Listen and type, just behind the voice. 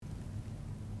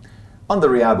On the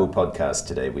Riabu podcast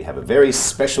today, we have a very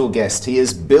special guest. He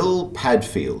is Bill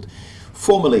Padfield,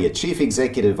 formerly a Chief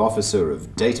Executive Officer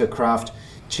of Datacraft,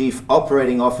 Chief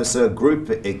Operating Officer, Group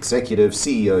Executive,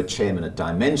 CEO, Chairman at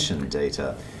Dimension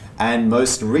Data, and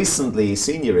most recently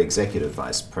Senior Executive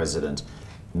Vice President,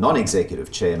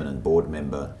 Non-Executive Chairman and Board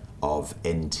Member of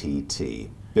NTT.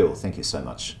 Bill, thank you so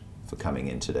much for coming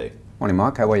in today. Morning,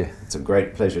 Mark. How are you? It's a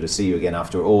great pleasure to see you again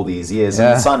after all these years.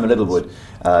 Yeah. And Simon Littlewood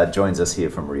joins us here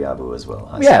from Riabu as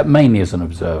well. Yeah, mainly as an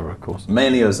observer, of course.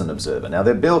 Mainly as an observer. Now,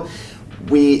 Bill,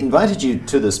 we invited you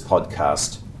to this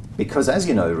podcast because, as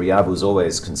you know, Riabu is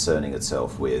always concerning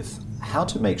itself with how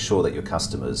to make sure that your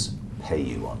customers pay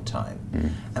you on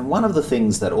time. And one of the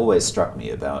things that always struck me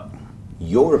about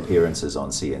your appearances on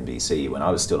CNBC when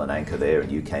I was still an anchor there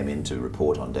and you came in to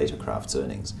report on Datacraft's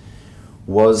earnings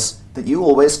was that you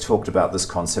always talked about this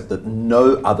concept that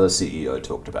no other CEO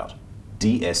talked about,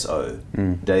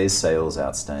 DSO, Days Sales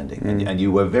Outstanding. And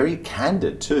you were very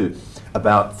candid too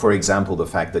about, for example, the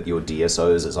fact that your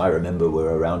DSOs, as I remember,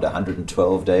 were around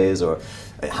 112 days or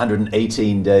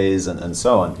 118 days and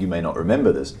so on. You may not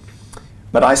remember this,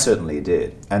 but I certainly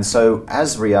did. And so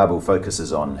as Riabu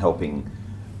focuses on helping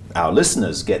our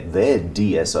listeners get their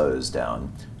DSOs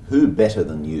down, who better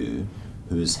than you,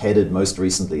 who's headed most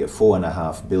recently a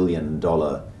 $4.5 billion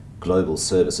global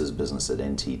services business at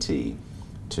NTT,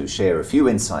 to share a few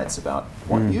insights about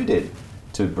what you did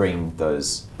to bring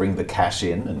the cash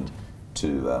in and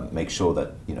to make sure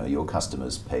that your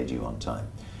customers paid you on time.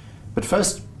 But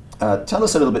first, tell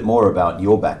us a little bit more about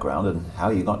your background and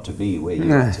how you got to be where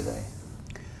you are today.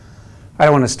 I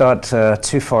don't want to start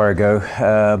too far ago,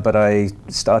 but I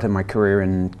started my career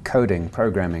in coding,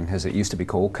 programming, as it used to be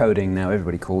called. Coding, now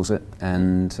everybody calls it,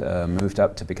 and moved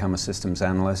up to become a systems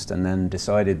analyst, and then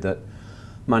decided that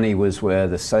money was where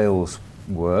the sales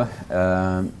were,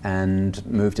 and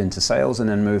moved into sales, and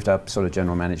then moved up sort of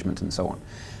general management and so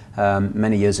on.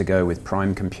 Many years ago with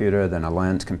Prime Computer, then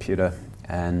Alliant Computer,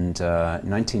 and in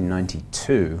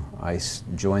 1992 I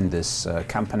joined this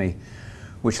company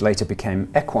which later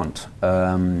became Equant,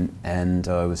 and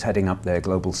I was heading up their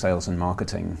global sales and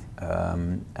marketing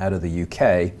out of the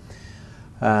UK.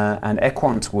 And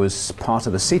Equant was part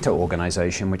of the CETA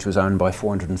organization, which was owned by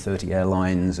 430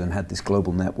 airlines and had this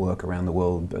global network around the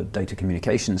world, data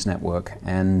communications network.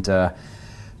 And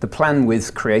the plan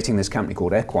with creating this company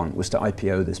called Equant was to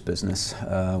IPO this business,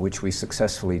 which we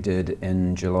successfully did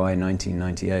in July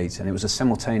 1998. And it was a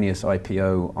simultaneous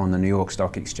IPO on the New York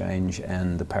Stock Exchange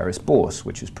and the Paris Bourse,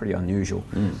 which is pretty unusual.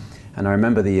 And I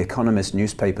remember the Economist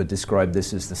newspaper described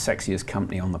this as the sexiest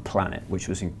company on the planet, which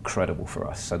was incredible for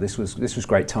us. So this was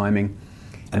great timing.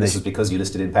 And this is because you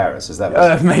listed in Paris, is that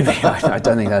what maybe. I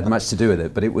don't think that had much to do with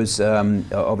it, but it was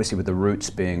obviously with the roots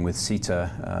being with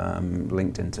CETA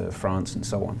linked into France and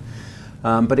so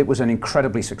on. But it was an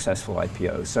incredibly successful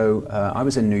IPO. So I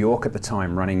was in New York at the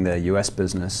time running the US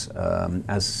business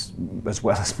as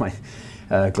well as my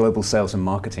global sales and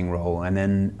marketing role. And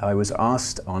then I was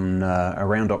asked on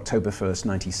around October 1st,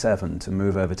 97 to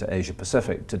move over to Asia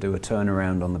Pacific to do a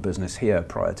turnaround on the business here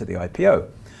prior to the IPO.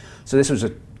 So this was a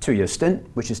 2-year stint,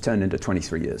 which has turned into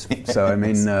 23 years. So, I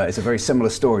mean, it's a very similar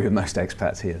story with most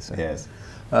expats here. So. Yes.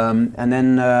 And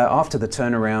then after the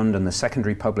turnaround and the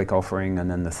secondary public offering and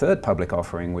then the third public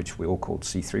offering, which we all called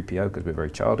C3PO because we're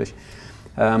very childish,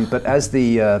 but as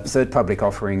the third public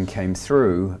offering came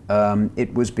through,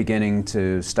 it was beginning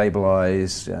to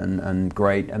stabilize and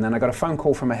great. And then I got a phone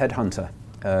call from a headhunter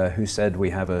who said, we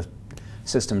have a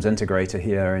systems integrator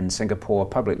here in Singapore,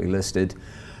 publicly listed,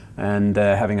 and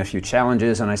having a few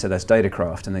challenges, and I said, that's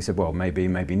Datacraft. And they said, well,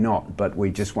 maybe not, but we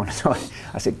just want to know.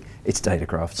 I said, it's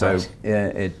Datacraft. So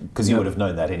because you would have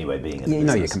known that anyway, being in the business. You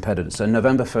know your competitors. So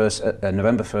November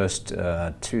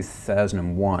 1st,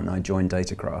 2001, I joined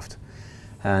Datacraft.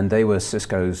 And they were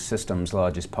Cisco's systems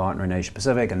largest partner in Asia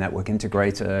Pacific, a network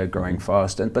integrator, growing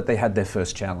fast, but they had their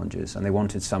first challenges, and they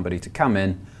wanted somebody to come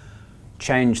in,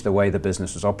 change the way the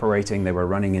business was operating. They were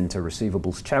running into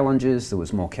receivables challenges. There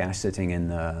was more cash sitting in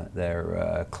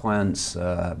their clients'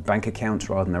 bank accounts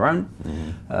rather than their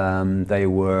own. They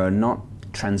were not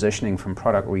transitioning from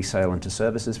product resale into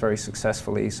services very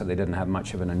successfully, so they didn't have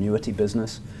much of an annuity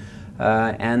business.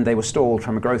 And they were stalled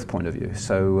from a growth point of view.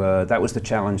 So that was the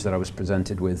challenge that I was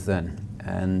presented with then.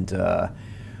 And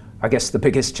I guess the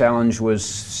biggest challenge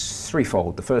was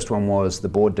threefold. The first one was the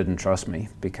board didn't trust me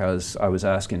because I was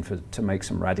asking to make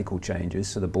some radical changes,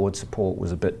 so the board support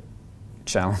was a bit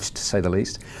challenged, to say the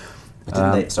least. But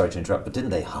didn't they, sorry to interrupt, but didn't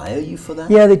they hire you for that?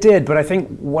 Yeah, they did, but I think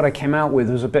what I came out with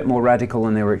was a bit more radical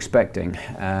than they were expecting.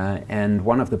 And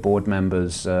one of the board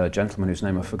members, a gentleman whose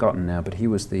name I've forgotten now, but he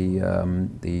was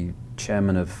the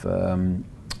chairman of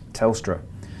Telstra.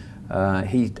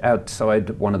 He, outside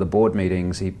one of the board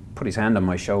meetings, he put his hand on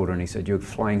my shoulder and he said, "You're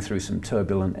flying through some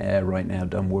turbulent air right now,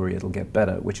 don't worry, it'll get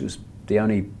better," which was the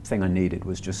only thing I needed,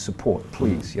 was just support,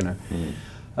 please, you know.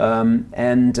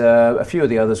 And a few of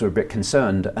the others were a bit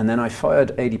concerned, and then I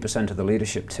fired 80% of the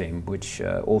leadership team, which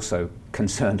also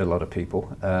concerned a lot of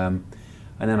people.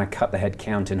 And then I cut the head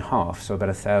count in half, so about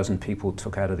 1,000 people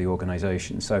took out of the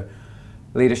organization. So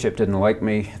leadership didn't like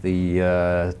me,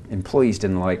 the employees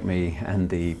didn't like me, and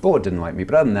the board didn't like me,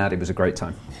 but other than that, it was a great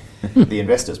time. The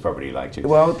investors probably liked you.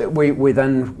 Well, we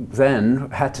then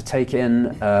had to take in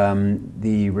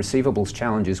the receivables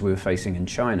challenges we were facing in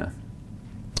China,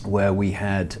 where we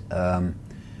had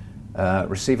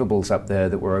receivables up there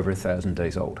that were over 1,000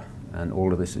 days old. And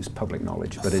all of this is public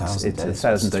knowledge, but it's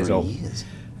 1,000 days old. Years.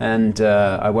 And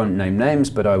I won't name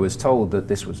names, but I was told that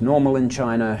this was normal in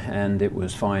China and it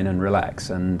was fine and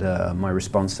relax. And my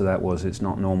response to that was, it's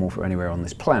not normal for anywhere on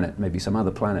this planet, maybe some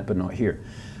other planet, but not here.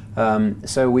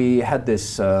 So we had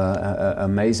this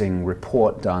amazing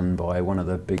report done by one of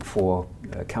the big four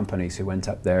companies who went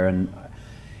up there, and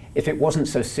if it wasn't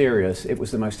so serious, it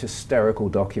was the most hysterical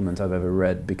document I've ever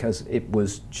read, because it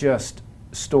was just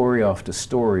story after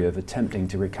story of attempting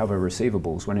to recover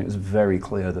receivables when it was very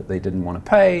clear that they didn't want to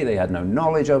pay, they had no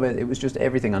knowledge of it, it was just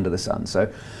everything under the sun.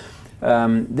 So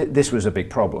this was a big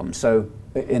problem. So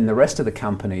in the rest of the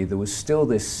company, there was still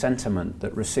this sentiment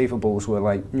that receivables were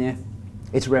like, yeah,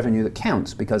 it's revenue that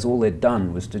counts, because all they'd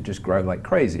done was to just grow like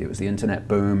crazy. It was the internet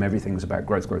boom, everything was about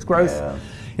growth, growth, growth. Yeah.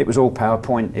 It was all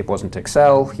PowerPoint, it wasn't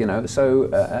Excel, you know, so,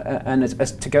 and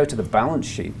as to go to the balance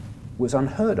sheet was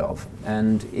unheard of.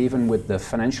 And even with the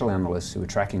financial analysts who were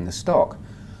tracking the stock,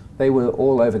 they were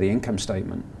all over the income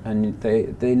statement, and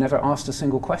they never asked a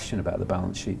single question about the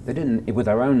balance sheet. They didn't, with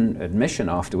their own admission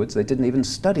afterwards, they didn't even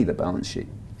study the balance sheet.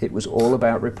 It was all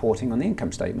about reporting on the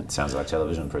income statement. Sounds like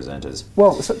television presenters.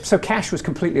 Well, so cash was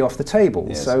completely off the table.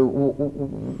 Yes. So,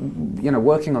 you know,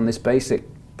 working on this basic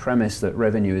premise that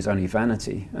revenue is only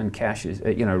vanity and cash is,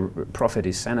 you know, profit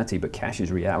is sanity, but cash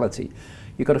is reality.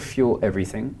 You've got to fuel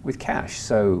everything with cash.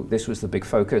 So this was the big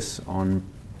focus on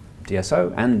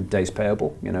DSO and days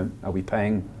payable. You know, are we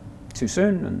paying too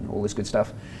soon and all this good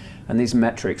stuff? And these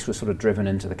metrics were sort of driven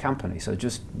into the company. So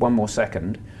just one more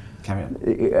second. Carry on.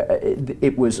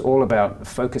 It was all about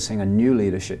focusing a new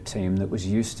leadership team that was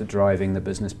used to driving the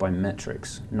business by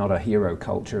metrics, not a hero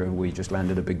culture. We just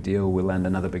landed a big deal, we'll land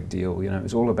another big deal. You know, it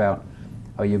was all about,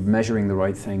 are you measuring the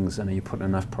right things and are you putting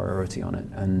enough priority on it?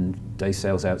 And day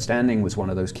sales outstanding was one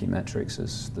of those key metrics,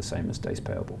 as the same as days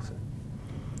payable. So.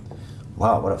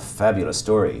 Wow, what a fabulous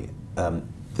story.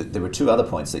 There were two other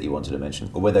points that you wanted to mention,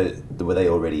 or were they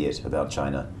already it about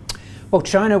China? Well,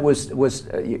 China was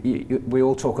we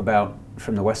all talk about,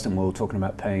 from the Western world, talking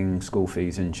about paying school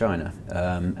fees in China.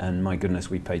 And my goodness,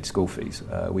 we paid school fees.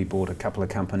 We bought a couple of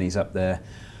companies up there.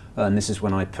 And this is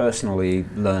when I personally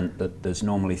learned that there's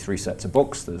normally 3 sets of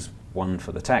books. There's one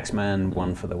for the tax man,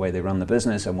 one for the way they run the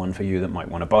business, and one for you that might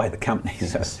want to buy the company.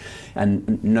 Yes. So,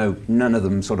 and none of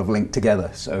them sort of linked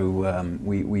together. So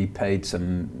we paid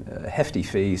some hefty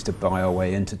fees to buy our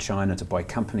way into China, to buy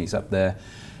companies up there.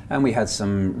 And we had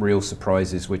some real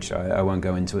surprises, which I won't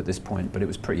go into at this point, but it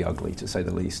was pretty ugly, to say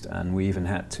the least. And we even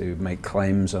had to make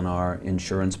claims on our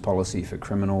insurance policy for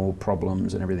criminal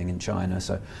problems and everything in China.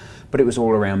 So, but it was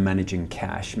all around managing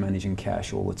cash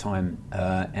all the time.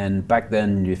 And back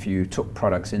then, if you took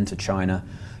products into China,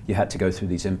 you had to go through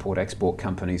these import-export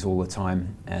companies all the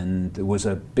time, and there was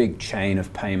a big chain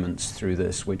of payments through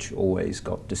this, which always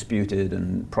got disputed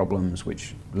and problems,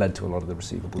 which led to a lot of the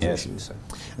receivables issues. So.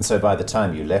 And so by the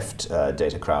time you left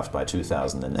Datacraft by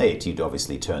 2008, you'd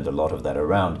obviously turned a lot of that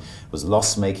around. It was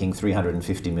loss-making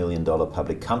 $350 million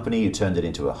public company. You turned it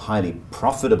into a highly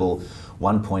profitable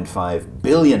 $1.5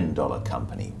 billion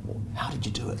company. How did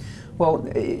you do it? Well,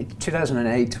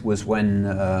 2008 was when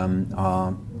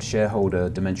our shareholder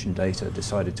Dimension Data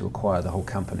decided to acquire the whole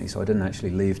company. So I didn't actually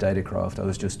leave Datacraft. I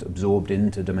was just absorbed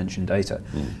into Dimension Data.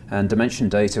 And Dimension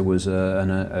Data was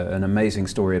an amazing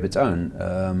story of its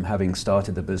own. Having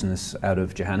started the business out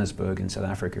of Johannesburg in South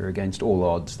Africa against all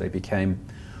odds, they became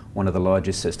one of the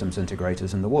largest systems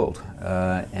integrators in the world.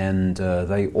 And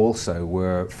they also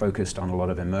were focused on a lot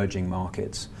of emerging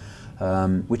markets.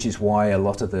 Which is why a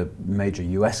lot of the major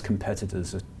US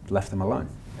competitors have left them alone.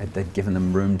 They'd given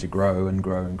them room to grow and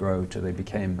grow and grow till they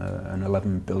became an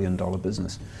 $11 billion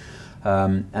business.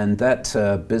 And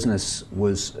that business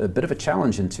was a bit of a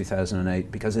challenge in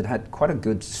 2008 because it had quite a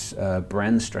good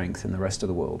brand strength in the rest of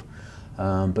the world.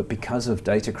 But because of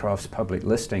Datacraft's public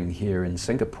listing here in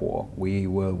Singapore, we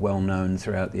were well known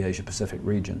throughout the Asia Pacific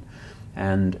region.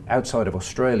 And outside of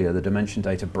Australia, the Dimension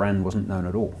Data brand wasn't known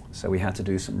at all. So we had to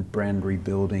do some brand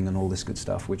rebuilding and all this good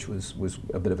stuff, which was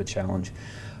a bit of a challenge.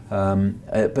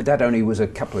 But that only was a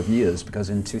couple of years, because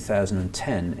in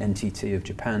 2010, NTT of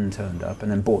Japan turned up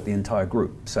and then bought the entire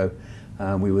group. So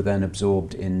we were then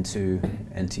absorbed into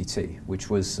NTT, which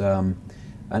was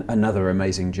another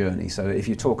amazing journey. So if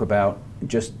you talk about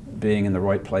just being in the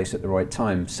right place at the right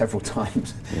time several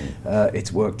times,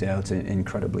 it's worked out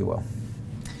incredibly well.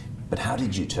 But how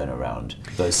did you turn around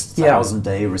those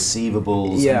 1,000-day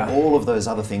receivables and all of those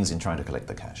other things in trying to collect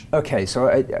the cash? Okay, so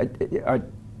I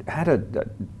had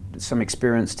some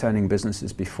experience turning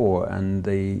businesses before, and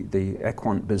the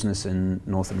Equant business in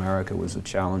North America was a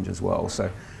challenge as well. So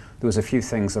there was a few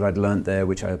things that I'd learned there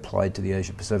which I applied to the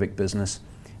Asia Pacific business.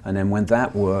 And then when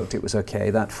that worked, it was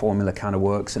okay, that formula kind of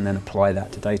works, and then apply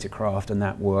that to Datacraft, and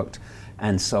that worked,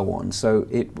 and so on. So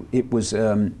it was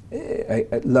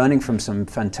learning from some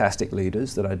fantastic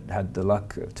leaders that I'd had the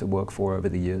luck to work for over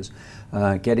the years,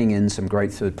 getting in some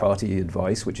great third-party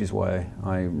advice, which is why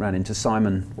I ran into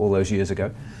Simon all those years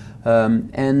ago,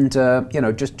 and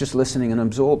just listening and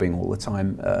absorbing all the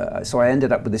time. So I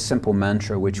ended up with this simple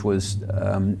mantra, which was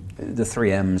the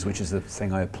 3 M's, which is the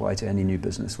thing I apply to any new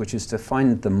business, which is to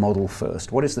find the model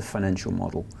first. What is the financial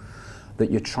model that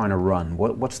you're trying to run?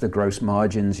 What's the gross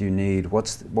margins you need?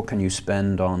 What can you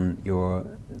spend on your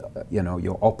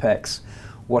OPEX?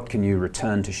 What can you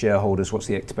return to shareholders? What's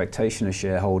the expectation of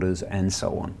shareholders, and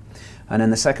so on? And then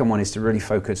the second one is to really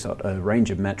focus on a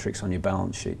range of metrics on your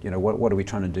balance sheet. What are we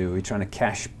trying to do? Are we trying to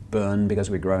cash burn because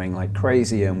we're growing like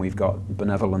crazy and we've got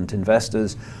benevolent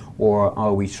investors? Or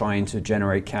are we trying to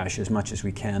generate cash as much as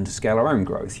we can to scale our own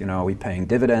growth? Are we paying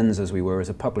dividends as we were as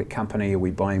a public company? Are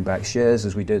we buying back shares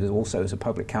as we did also as a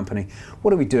public company?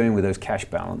 What are we doing with those cash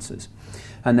balances?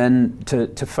 And then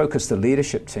to focus the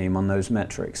leadership team on those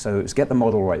metrics. So it's get the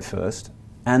model right first,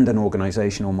 and an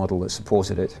organizational model that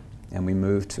supported it. And we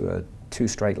moved to a 2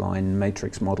 straight line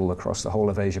matrix model across the whole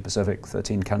of Asia Pacific,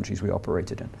 13 countries we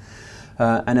operated in.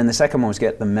 And then the second one was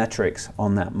get the metrics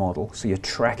on that model. So you're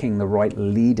tracking the right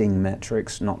leading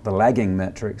metrics, not the lagging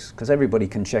metrics, because everybody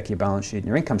can check your balance sheet and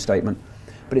your income statement,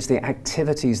 but it's the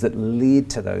activities that lead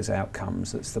to those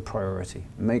outcomes that's the priority.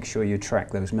 Make sure you track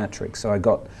those metrics. So I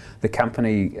got the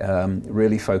company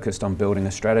really focused on building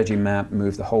a strategy map,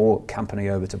 moved the whole company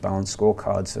over to balanced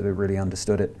scorecards so they really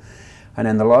understood it. And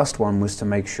then the last one was to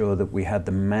make sure that we had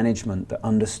the management that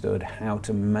understood how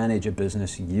to manage a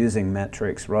business using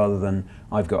metrics, rather than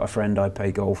I've got a friend I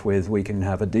play golf with, we can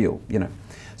have a deal,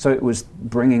 So it was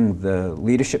bringing the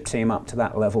leadership team up to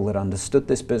that level that understood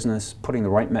this business, putting the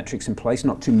right metrics in place,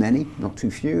 not too many, not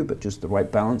too few, but just the right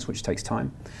balance, which takes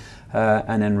time,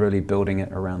 and then really building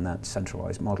it around that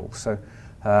centralized model. So.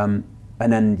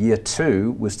 And then year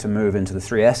 2 was to move into the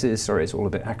 3 S's. Sorry, it's all a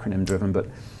bit acronym driven, but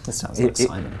that sounds like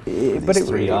Simon. But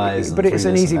 3 I's. But it's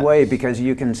an easy way, because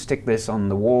you can stick this on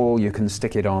the wall, you can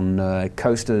stick it on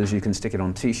coasters, you can stick it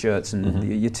on T-shirts, and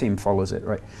your team follows it,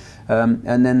 right?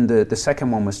 And then the second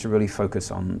one was to really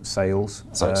focus on sales.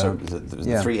 So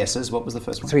the 3 S's. What was the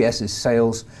first one? 3 S's: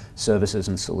 sales, services,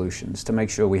 and solutions. To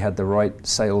make sure we had the right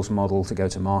sales model to go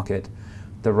to market,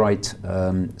 the right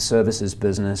services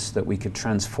business that we could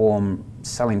transform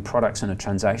selling products on a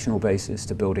transactional basis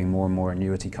to building more and more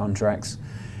annuity contracts.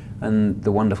 And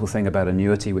the wonderful thing about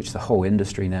annuity, which the whole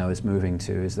industry now is moving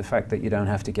to, is the fact that you don't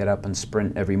have to get up and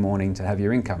sprint every morning to have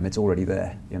your income. It's already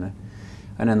there,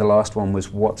 And then the last one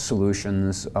was, what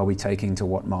solutions are we taking to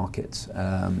what markets?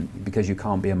 Because you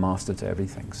can't be a master to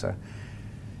everything. So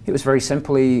it was very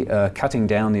simply cutting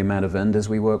down the amount of vendors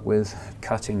we work with,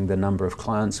 cutting the number of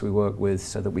clients we work with,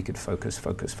 so that we could focus.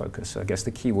 So I guess the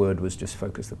key word was just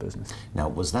focus the business. Now,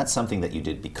 was that something that you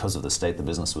did because of the state the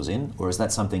business was in, or is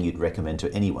that something you'd recommend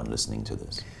to anyone listening to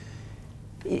this?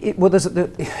 It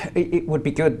would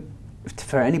be good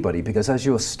for anybody, because as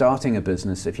you're starting a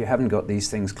business, if you haven't got these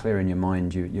things clear in your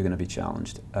mind, you're going to be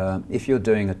challenged. If you're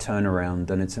doing a turnaround,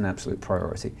 then it's an absolute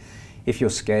priority. If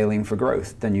you're scaling for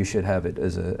growth, then you should have it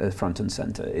as a front and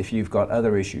center. If you've got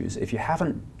other issues, if you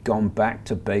haven't gone back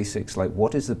to basics, like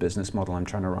what is the business model I'm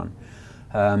trying to run?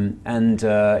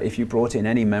 If you brought in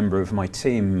any member of my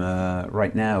team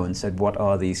right now and said, what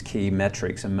are these key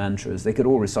metrics and mantras, they could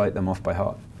all recite them off by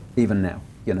heart, even now.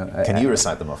 Can you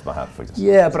recite them off by heart, for example?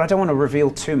 Yeah, but I don't want to reveal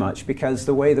too much, because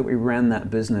the way that we ran that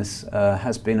business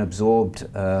has been absorbed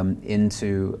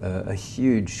into a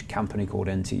huge company called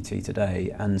NTT today,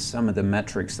 and some of the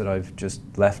metrics that I've just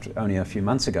left only a few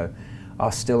months ago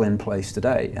are still in place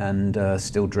today and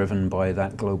still driven by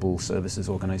that global services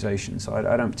organization. So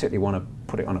I don't particularly want to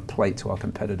put it on a plate to our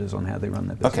competitors on how they run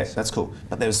their business. Okay, that's cool.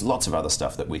 But there's lots of other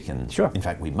stuff that we can, in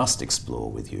fact, we must explore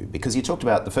with you, because you talked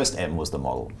about the first M was the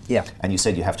model. Yeah. And you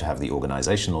said you have to have the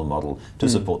organizational model to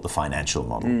support the financial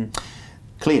model.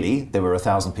 Clearly, there were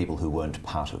 1,000 people who weren't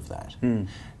part of that.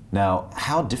 Now,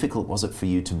 how difficult was it for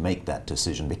you to make that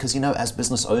decision? Because, as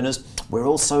business owners, we're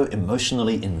also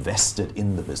emotionally invested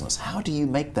in the business. How do you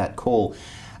make that call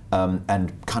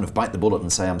and kind of bite the bullet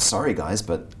and say, I'm sorry, guys,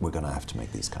 but we're going to have to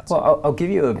make these cuts? Well, I'll give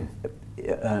you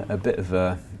a bit of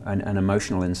an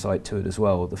emotional insight to it as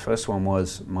well. The first one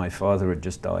was my father had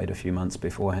just died a few months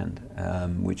beforehand,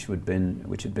 which had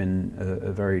been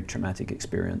a very traumatic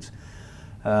experience.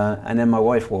 And then my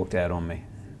wife walked out on me,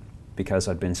 because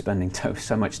I'd been spending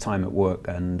so much time at work,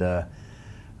 and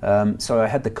so I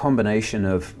had the combination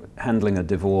of handling a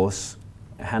divorce,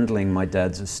 handling my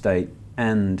dad's estate,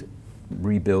 and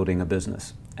rebuilding a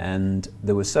business. And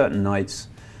there were certain nights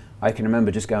I can remember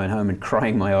just going home and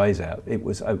crying my eyes out. I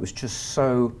was just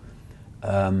so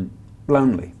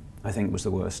lonely, I think was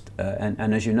the worst.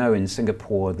 And as you know, in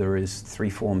Singapore there is 3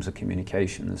 forms of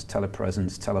communication. There's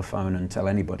telepresence, telephone, and tell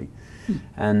anybody.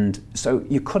 And so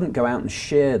you couldn't go out and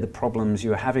share the problems you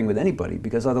were having with anybody,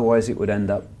 because otherwise it would end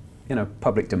up,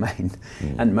 public domain.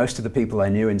 And most of the people I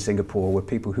knew in Singapore were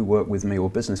people who worked with me or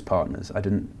business partners. I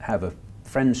didn't have a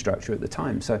friend structure at the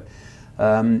time. So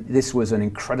this was an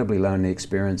incredibly lonely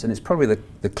experience, and it's probably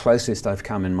the closest I've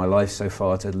come in my life so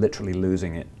far to literally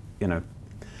losing it,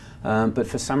 But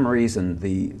for some reason,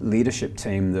 the leadership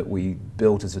team that we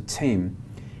built as a team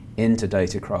into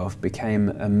Datacraft became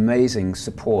amazing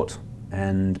support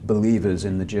and believers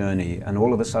in the journey, and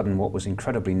all of a sudden what was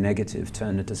incredibly negative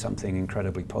turned into something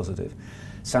incredibly positive.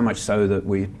 So much so that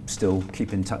we still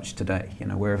keep in touch today.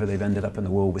 Wherever they've ended up in the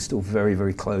world, we're still very,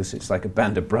 very close. It's like a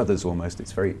band of brothers almost.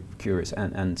 It's very curious,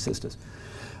 and sisters.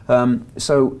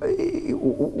 So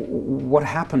what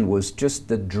happened was just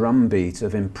the drumbeat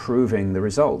of improving the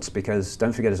results, because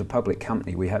don't forget, as a public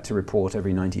company, we had to report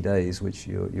every 90 days, which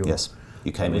Yes.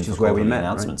 You came which in is for where we quarterly met,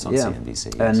 announcements right? on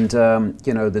CNBC. Yes.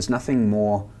 And there's nothing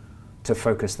more to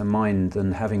focus the mind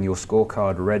than having your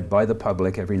scorecard read by the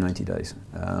public every 90 days.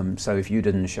 So if you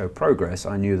didn't show progress,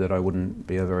 I knew that I wouldn't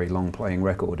be a very long playing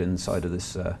record inside of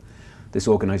this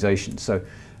organization. So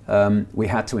we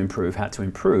had to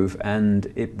improve,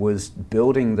 and it was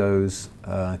building those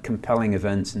compelling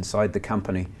events inside the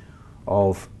company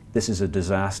of, this is a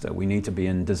disaster, we need to be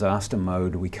in disaster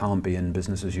mode, we can't be in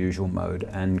business as usual mode,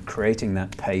 and creating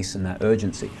that pace and that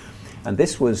urgency. And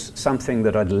this was something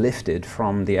that I'd lifted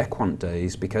from the Equant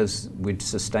days, because we'd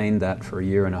sustained that for a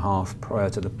year and a half prior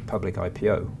to the public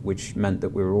IPO, which meant that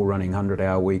we were all running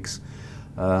 100-hour weeks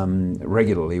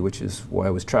regularly, which is why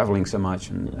I was traveling so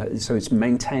much. And so it's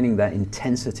maintaining that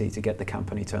intensity to get the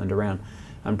company turned around,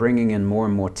 and bringing in more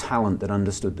and more talent that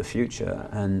understood the future,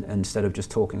 and instead of just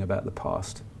talking about the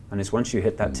past. And it's once you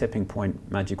hit that tipping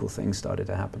point, magical things started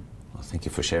to happen. Well, thank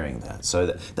you for sharing that. So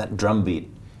that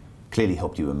drumbeat clearly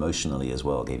helped you emotionally as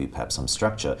well, gave you perhaps some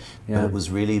structure, but it was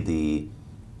really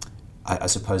I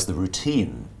suppose the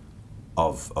routine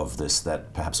of this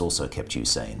that perhaps also kept you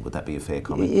sane. Would that be a fair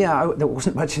comment? Yeah, there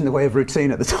wasn't much in the way of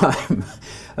routine at the time.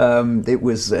 It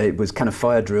was kind of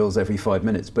fire drills every 5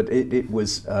 minutes, but it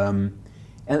was, and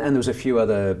there was a few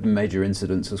other major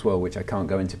incidents as well, which I can't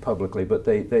go into publicly, but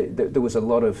there was a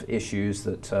lot of issues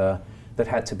that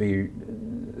had to be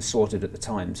sorted at the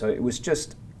time. So it was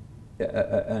just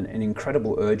an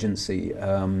incredible urgency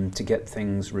to get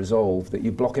things resolved, that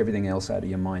you block everything else out of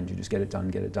your mind. You just get it done,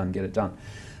 get it done, get it done.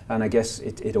 And I guess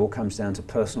it all comes down to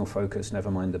personal focus, never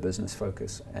mind the business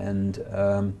focus.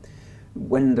 And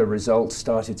when the results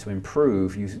started to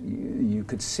improve, you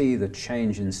could see the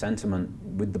change in sentiment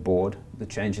with the board, the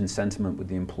change in sentiment with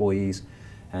the employees,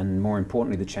 and more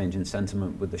importantly, the change in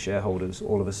sentiment with the shareholders.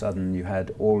 All of a sudden, you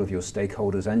had all of your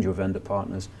stakeholders and your vendor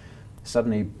partners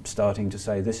suddenly starting to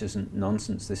say, this isn't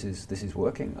nonsense, this is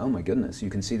working. Oh my goodness,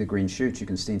 you can see the green shoots, you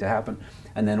can see it happen.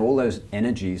 And then all those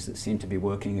energies that seemed to be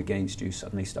working against you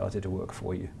suddenly started to work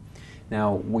for you.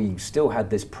 Now, we still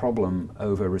had this problem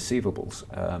over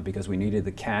receivables because we needed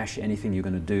the cash. Anything you're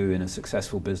going to do in a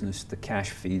successful business, the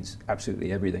cash feeds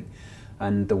absolutely everything.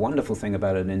 And the wonderful thing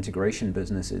about an integration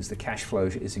business is the cash flow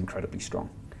is incredibly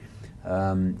strong.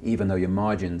 Even though your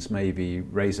margins may be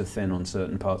razor thin on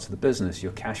certain parts of the business,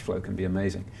 your cash flow can be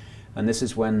amazing. And this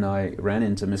is when I ran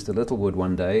into Mr. Littlewood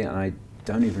one day, and I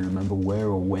don't even remember where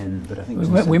or when, but I think it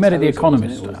was we met at The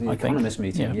Economist. It was the Economist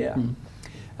meeting, yeah.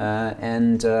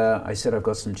 And I said, I've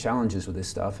got some challenges with this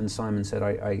stuff, and Simon said,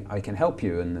 I can help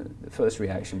you. And the first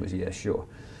reaction was, yeah, sure.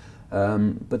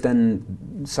 But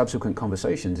then subsequent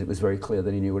conversations, it was very clear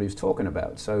that he knew what he was talking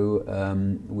about. So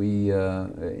we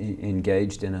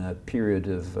engaged in a period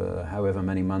of however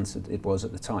many months it was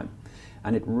at the time.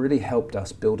 And it really helped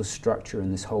us build a structure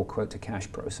in this whole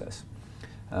quote-to-cash process.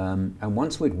 And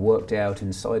once we'd worked out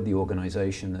inside the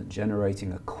organization that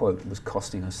generating a quote was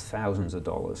costing us thousands of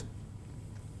dollars,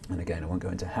 and again, I won't go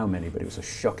into how many, but it was a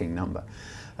shocking number.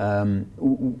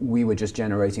 We were just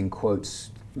generating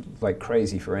quotes like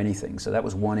crazy for anything. So that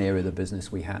was one area of the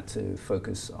business we had to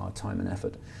focus our time and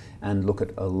effort and look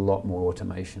at a lot more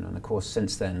automation. And of course,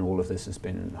 since then, all of this has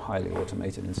been highly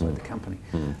automated inside the company.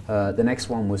 The next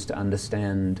one was to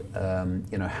understand,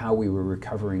 how we were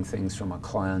recovering things from our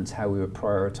clients, how we were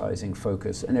prioritizing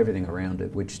focus and everything around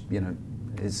it, which,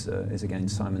 is again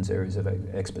Simon's areas of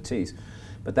expertise.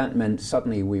 But that meant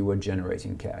suddenly we were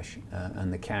generating cash,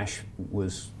 and the cash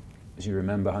was, as you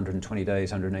remember, 120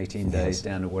 days, 118 days,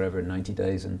 down to whatever, 90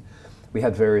 days. And we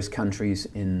had various countries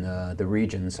in the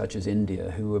region, such as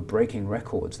India, who were breaking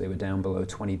records. They were down below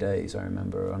 20 days, I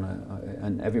remember.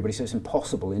 And everybody says, it's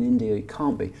impossible. In India, it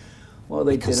can't be. Well,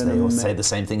 because they all say the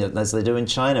same thing as they do in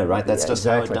China, right? That's just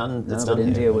exactly. how it's done. But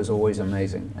India was always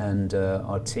amazing. And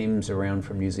our teams around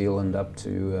from New Zealand up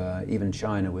to even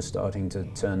China were starting to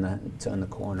turn the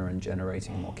corner and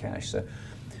generating more cash. So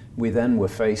we then were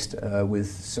faced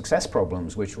with success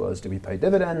problems, which was, do we pay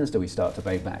dividends? Do we start to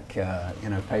buy back our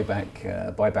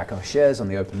shares on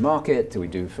the open market? Do we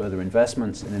do further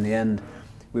investments? And in the end,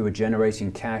 we were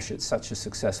generating cash at such a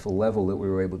successful level that we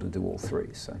were able to do all three.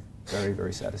 So very,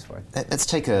 very satisfied. Let's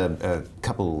take a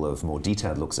couple of more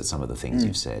detailed looks at some of the things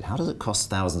you've said. How does it cost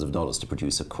thousands of dollars to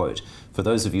produce a quote? For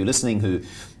those of you listening who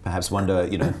perhaps wonder,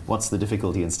 what's the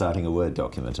difficulty in starting a Word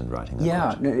document and writing a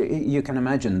quote? You can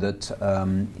imagine that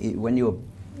when you're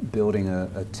building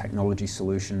a technology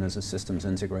solution as a systems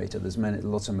integrator, there's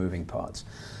lots of moving parts.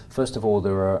 First of all,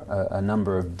 there are a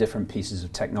number of different pieces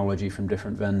of technology from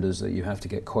different vendors that you have to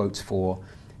get quotes for.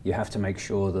 You have to make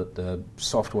sure that the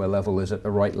software level is at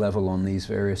the right level on these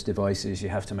various devices. You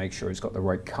have to make sure it's got the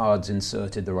right cards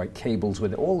inserted, the right cables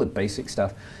with it, all the basic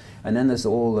stuff. And then there's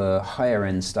all the higher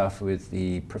end stuff with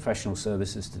the professional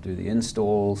services to do the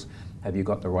installs. Have you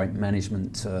got the right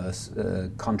management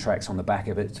contracts on the back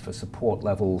of it for support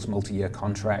levels, multi-year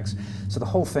contracts? So the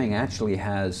whole thing actually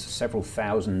has several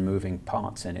thousand moving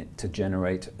parts in it to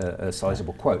generate a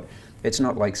sizable quote. It's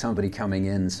not like somebody coming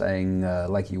in saying,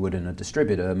 like you would in a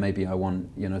distributor, maybe I want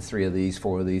 3 of these,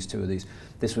 4 of these, 2 of these.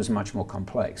 This was much more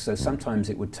complex. So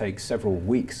sometimes it would take several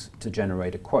weeks to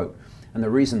generate a quote. And the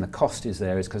reason the cost is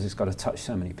there is because it's got to touch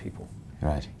so many people.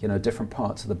 Right. Different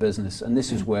parts of the business. And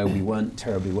this is where we weren't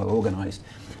terribly well organized.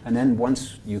 And then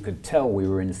once you could tell we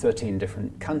were in 13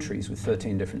 different countries with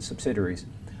 13 different subsidiaries,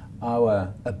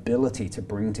 our ability to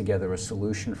bring together a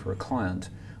solution for a client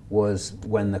was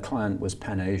when the client was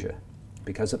Pan-Asia.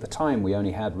 Because at the time we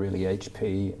only had really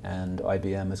HP and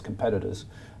IBM as competitors.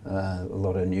 A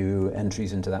lot of new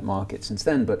entries into that market since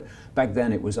then, but back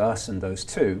then it was us and those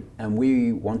two, and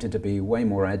we wanted to be way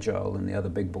more agile than the other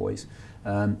big boys.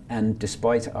 And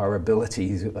despite our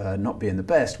abilities not being the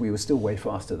best, we were still way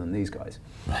faster than these guys.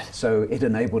 Right. So it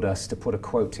enabled us to put a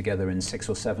quote together in 6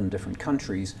 or 7 different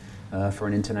countries for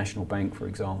an international bank, for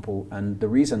example. And the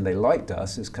reason they liked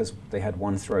us is because they had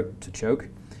one throat to choke,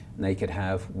 and they could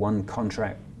have one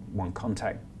contact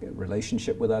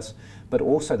relationship with us, but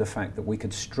also the fact that we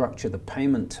could structure the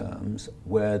payment terms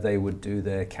where they would do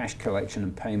their cash collection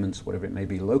and payments, whatever it may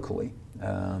be, locally,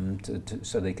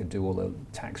 so they could do all the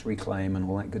tax reclaim and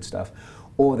all that good stuff,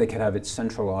 or they could have it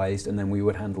centralized and then we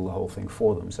would handle the whole thing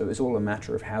for them. So it was all a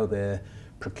matter of how their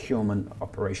procurement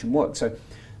operation worked. So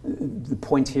the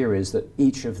point here is that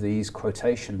each of these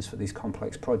quotations for these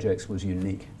complex projects was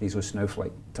unique. These were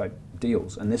snowflake type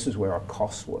deals, and this is where our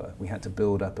costs were. We had to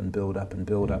build up and build up and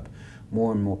build up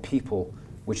more and more people,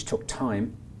 which took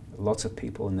time, lots of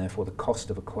people, and therefore the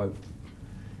cost of a quote.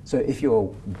 So if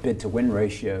your bid to win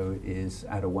ratio is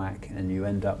out of whack and you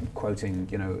end up quoting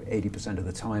 80% of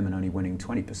the time and only winning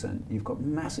 20%, you've got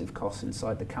massive costs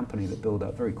inside the company that build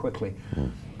up very quickly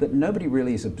that nobody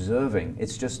really is observing.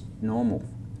 It's just normal.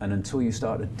 And until you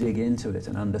start to dig into it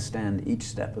and understand each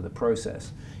step of the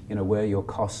process, where your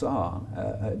costs are,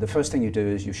 the first thing you do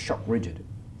is you shock rigid.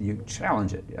 You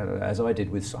challenge it, as I did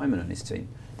with Simon and his team.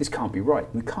 This can't be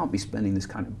right. We can't be spending this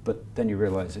kind of, but then you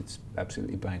realize it's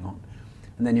absolutely bang on.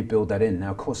 And then you build that in.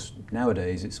 Now, of course,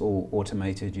 nowadays it's all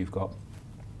automated. You've got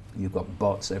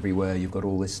bots everywhere. You've got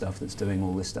all this stuff that's doing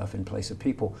all this stuff in place of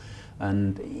people.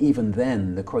 And even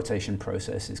then, the quotation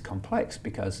process is complex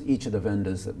because each of the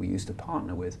vendors that we used to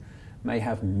partner with may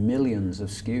have millions of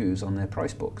SKUs on their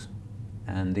price books.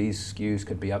 And these SKUs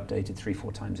could be updated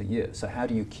 3-4 times a year. So how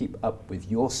do you keep up with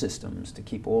your systems to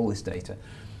keep all this data?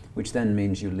 Which then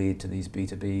means you lead to these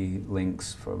B2B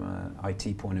links from an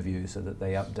IT point of view so that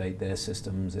they update their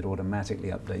systems, it automatically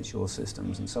updates your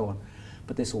systems and so on.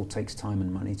 But this all takes time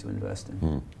and money to invest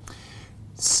in.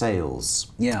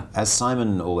 Sales. Yeah. As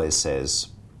Simon always says,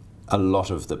 a lot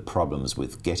of the problems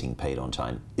with getting paid on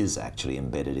time is actually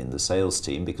embedded in the sales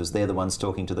team because they're the ones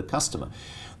talking to the customer.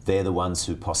 They're the ones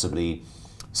who possibly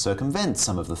circumvent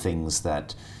some of the things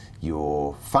that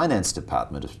your finance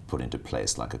department has put into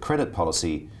place, like a credit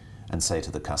policy, and say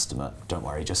to the customer, don't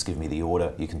worry, just give me the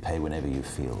order, you can pay whenever you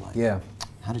feel like. Yeah.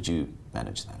 How did you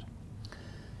manage that?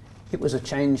 It was a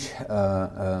change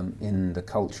in the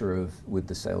culture with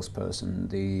the salesperson.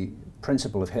 The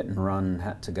principle of hit and run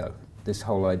had to go. This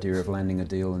whole idea of landing a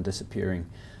deal and disappearing,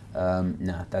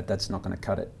 that's not going to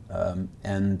cut it.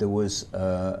 And there was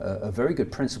a very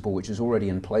good principle which is already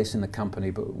in place in the company,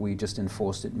 but we just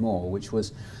enforced it more, which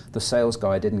was the sales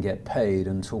guy didn't get paid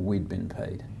until we'd been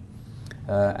paid.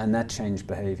 And that changed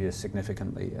behavior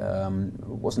significantly. It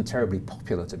wasn't terribly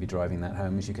popular to be driving that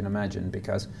home, as you can imagine,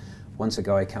 because once a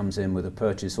guy comes in with a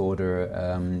purchase order,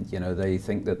 they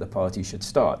think that the party should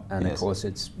start. And yes. Of course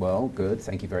it's, well, good,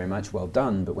 thank you very much, well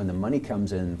done. But when the money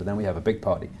comes in, but then we have a big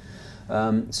party.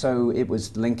 So it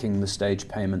was linking the stage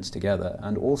payments together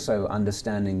and also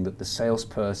understanding that the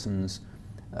salesperson's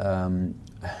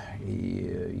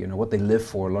what they live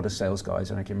for, a lot of sales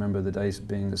guys, and I can remember the days of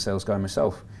being the sales guy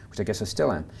myself, which I guess I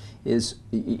still am, is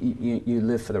you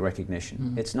live for the recognition.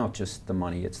 Mm. It's not just the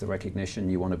money, it's the recognition.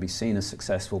 You want to be seen as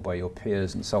successful by your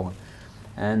peers and so on.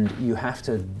 And you have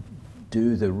to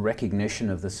do the recognition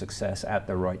of the success at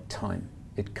the right time.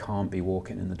 It can't be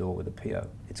walking in the door with a PO.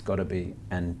 It's got to be,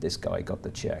 and this guy got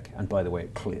the check, and by the way,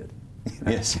 it cleared.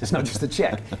 Yes. It's not just a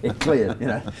check, it cleared,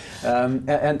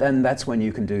 and that's when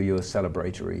you can do your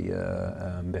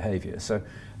celebratory behavior. So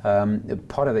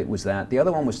part of it was that. The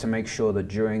other one was to make sure that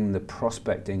during the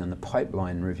prospecting and the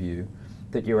pipeline review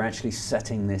that you're actually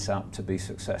setting this up to be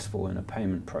successful in a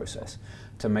payment process,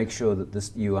 to make sure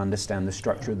that you understand the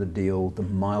structure of the deal, the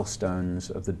milestones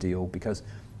of the deal, because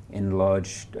in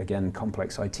large, again,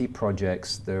 complex IT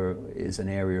projects, there is an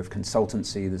area of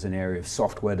consultancy, there's an area of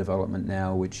software development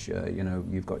now, which,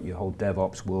 you've got your whole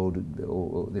DevOps world,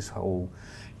 or this whole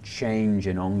change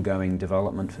in ongoing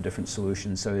development for different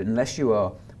solutions. So unless you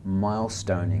are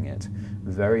milestoning it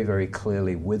very, very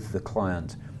clearly with the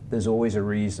client, there's always a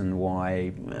reason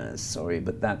why, sorry,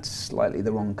 but that's slightly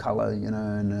the wrong color,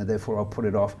 and therefore I'll put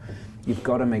it off. You've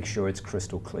got to make sure it's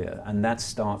crystal clear. And that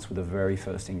starts with the very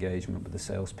first engagement with the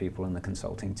salespeople and the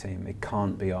consulting team. It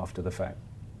can't be after the fact.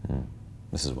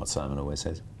 This is what Simon always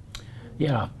says.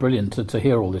 Yeah, brilliant to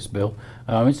hear all this, Bill.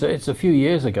 It's a few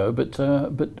years ago,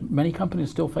 but many companies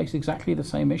still face exactly the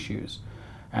same issues.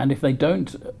 And if they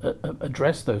don't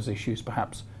address those issues,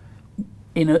 perhaps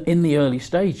in the early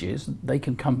stages, they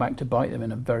can come back to bite them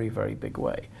in a very, very big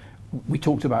way. We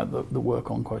talked about the work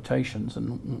on quotations,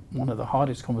 and one of the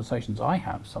hardest conversations I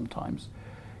have sometimes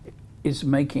is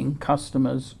making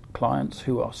customers, clients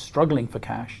who are struggling for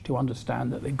cash to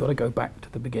understand that they've got to go back to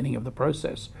the beginning of the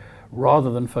process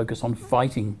rather than focus on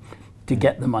fighting to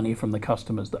get the money from the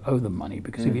customers that owe them money.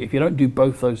 Because if you don't do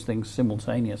both those things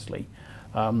simultaneously,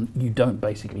 you don't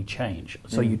basically change.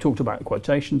 So you talked about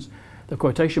quotations. The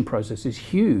quotation process is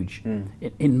huge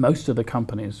in most of the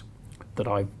companies that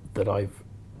I've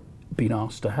been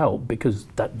asked to help, because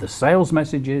that the sales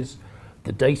messages,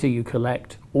 the data you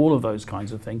collect, all of those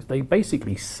kinds of things, they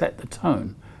basically set the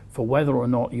tone for whether or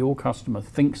not your customer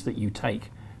thinks that you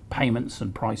take payments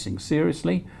and pricing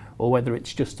seriously, or whether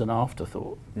it's just an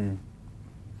afterthought.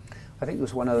 I think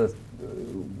there's one other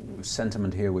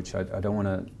sentiment here which I don't want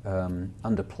to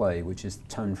underplay, which is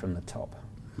tone from the top.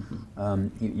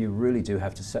 You really do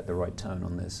have to set the right tone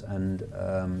on this, and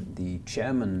the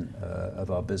chairman of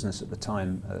our business at the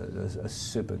time, a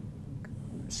super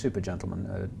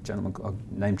gentleman, I'll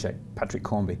name check, Patrick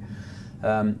Cornby.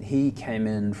 He came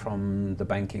in from the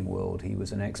banking world. He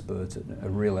was a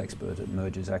real expert at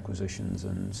mergers, acquisitions,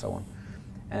 and so on.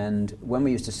 And when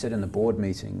we used to sit in the board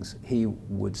meetings, he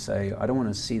would say, I don't want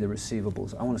to see the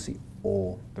receivables, I want to see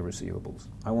all the receivables.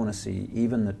 I want to see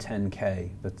even the 10K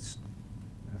that's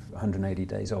 180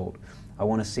 days old. I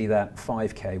want to see that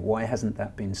 5K. Why hasn't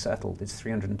that been settled? It's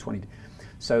 320.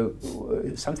 So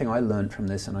something I learned from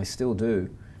this, and I still do,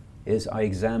 is I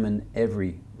examine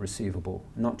every receivable,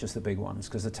 not just the big ones,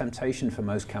 because the temptation for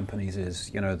most companies is,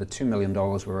 the $2 million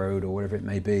we're owed or whatever it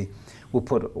may be, we'll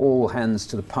put all hands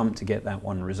to the pump to get that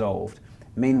one resolved.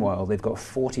 Meanwhile, they've got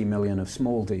 40 million of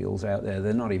small deals out there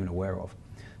they're not even aware of.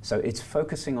 So it's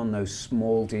focusing on those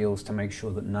small deals to make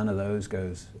sure that none of those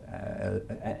goes.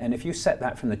 And if you set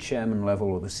that from the chairman level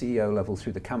or the CEO level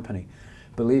through the company,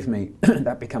 believe me,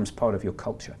 that becomes part of your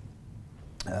culture.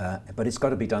 But it's got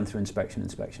to be done through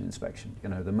inspection. You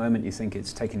know, the moment you think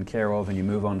it's taken care of and you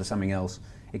move on to something else,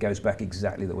 it goes back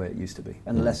exactly the way it used to be,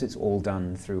 unless it's all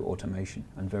done through automation.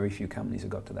 And very few companies have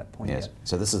got to that point Yes. yet.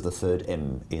 So this is the third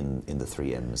M in the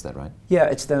 3M, is that right? Yeah,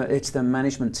 it's the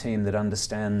management team that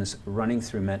understands running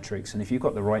through metrics. And if you've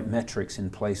got the right metrics in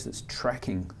place that's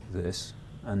tracking this,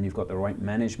 and you've got the right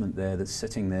management there that's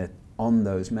sitting there on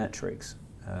those metrics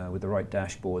with the right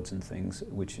dashboards and things,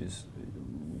 which is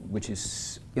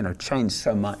you know, changed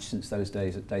so much since those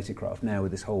days at Datacraft. Now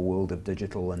with this whole world of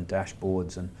digital and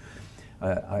dashboards, and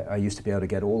I used to be able to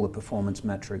get all the performance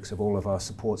metrics of all of our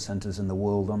support centers in the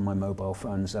world on my mobile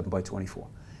phone 7x24.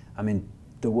 I mean,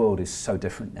 the world is so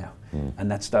different now.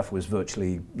 And that stuff was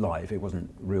virtually live. It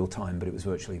wasn't real time, but it was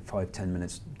virtually 5-10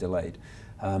 minutes delayed.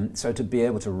 So to be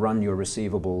able to run your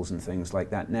receivables and things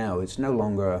like that now, it's no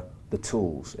longer the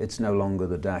tools, it's no longer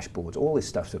the dashboards. All this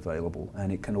stuff's available,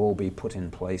 and it can all be put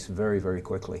in place very, very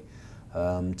quickly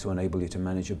to enable you to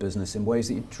manage your business in ways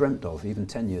that you dreamt of even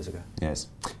 10 years ago. Yes.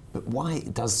 But why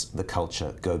does the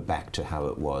culture go back to how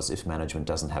it was if management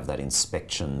doesn't have that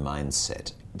inspection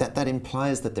mindset? That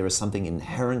implies that there is something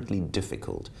inherently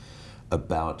difficult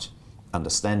about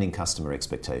understanding customer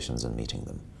expectations and meeting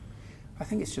them. I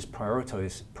think it's just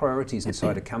priorities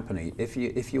inside a company. If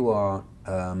you are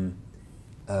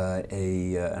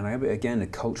again,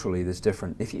 culturally there's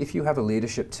different. If you have a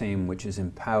leadership team which is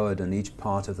empowered and each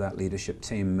part of that leadership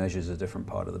team measures a different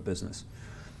part of the business,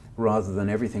 rather than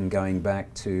everything going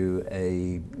back to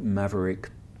a maverick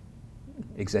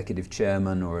executive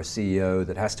chairman or a CEO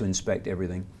that has to inspect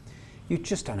everything, you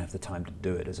just don't have the time to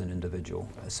do it as an individual.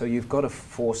 So you've got to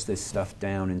force this stuff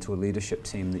down into a leadership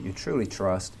team that you truly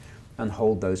trust and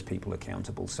hold those people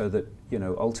accountable, so that, you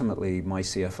know, ultimately my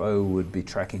CFO would be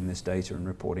tracking this data and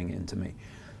reporting it into me,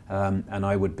 and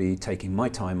I would be taking my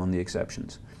time on the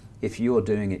exceptions. If you're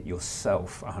doing it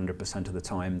yourself 100% of the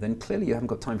time, then clearly you haven't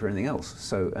got time for anything else.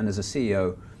 So, and as a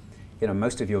CEO, you know,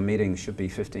 most of your meetings should be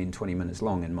 15-20 minutes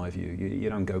long, in my view. You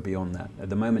don't go beyond that. At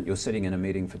the moment you're sitting in a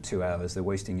meeting for 2 hours, they're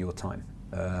wasting your time,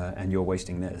 and you're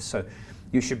wasting theirs. So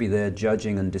you should be there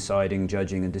judging and deciding,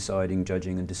 judging and deciding,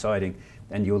 judging and deciding,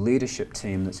 and your leadership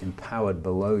team that's empowered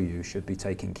below you should be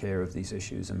taking care of these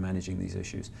issues and managing these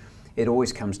issues. It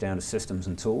always comes down to systems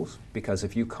and tools, because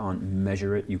if you can't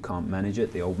measure it, you can't manage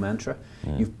it, the old mantra.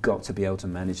 You've got to be able to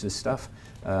manage this stuff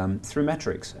through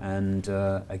metrics. And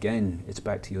again, it's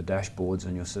back to your dashboards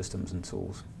and your systems and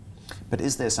tools. But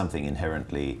is there something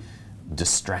inherently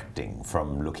distracting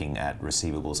from looking at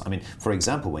receivables? I mean, for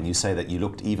example, when you say that you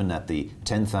looked even at the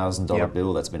 $10,000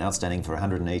 bill that's been outstanding for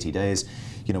 180 days,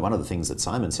 you know, one of the things that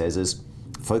Simon says is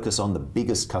focus on the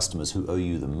biggest customers who owe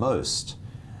you the most.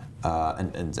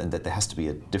 And that there has to be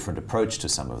a different approach to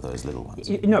some of those little ones.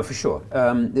 No, for sure.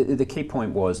 The key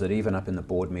point was that even up in the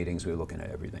board meetings, we were looking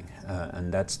at everything.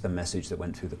 And that's the message that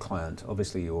went through the client.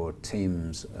 Obviously, your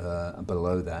teams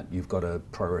below that, you've got to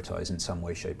prioritize in some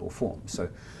way, shape, or form. So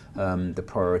the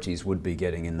priorities would be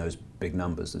getting in those big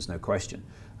numbers, there's no question.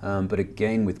 But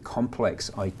again, with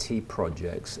complex IT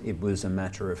projects, it was a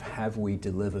matter of, have we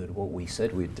delivered what we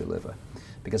said we'd deliver?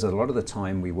 Because a lot of the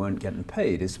time we weren't getting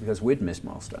paid is because we'd missed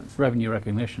milestones. Revenue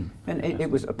recognition. And it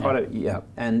was a part of,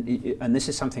 and this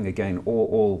is something, again,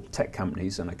 all tech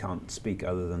companies, and I can't speak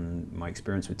other than my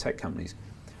experience with tech companies,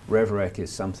 RevRec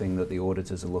is something that the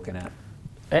auditors are looking at.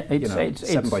 It's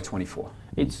 7x24.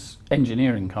 It's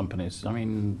engineering companies. I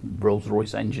mean,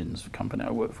 Rolls-Royce Engines, a company I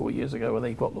worked for years ago, where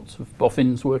they've got lots of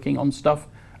boffins working on stuff,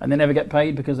 and they never get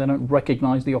paid because they don't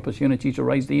recognise the opportunity to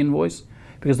raise the invoice,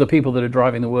 because the people that are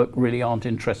driving the work really aren't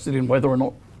interested in whether or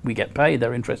not we get paid.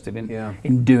 They're interested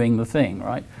in doing the thing,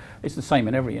 right? It's the same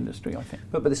in every industry, I think.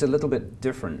 But it's a little bit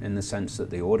different in the sense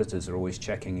that the auditors are always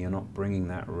checking you're not bringing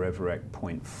that RevRec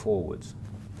point forwards.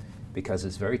 Because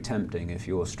it's very tempting, if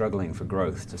you're struggling for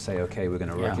growth, to say, okay, we're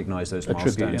going to recognise those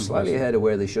milestones slightly ahead of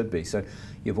where they should be. So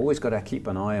you've always got to keep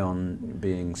an eye on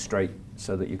being straight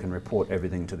so that you can report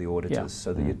everything to the auditors,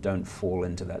 so that you don't fall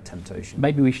into that temptation.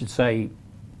 Maybe we should say,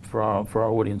 for our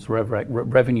audience,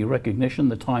 revenue recognition,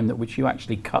 the time at which you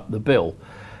actually cut the bill,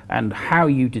 and how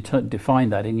you define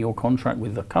that in your contract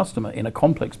with the customer in a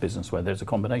complex business where there's a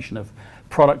combination of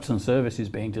products and services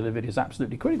being delivered is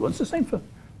absolutely critical. It's the same for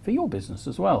your business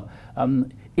as well.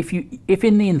 If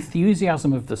in the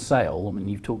enthusiasm of the sale, I mean,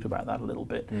 you've talked about that a little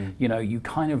bit, you know, you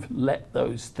kind of let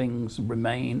those things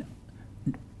remain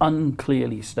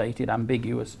unclearly stated,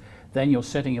 ambiguous, then you're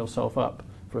setting yourself up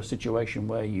for a situation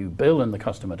where you bill and the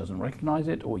customer doesn't recognize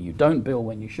it, or you don't bill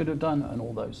when you should have done, and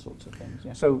all those sorts of things.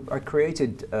 Yeah. So I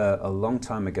created a long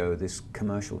time ago this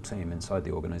commercial team inside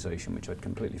the organization, which I'd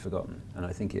completely forgotten. And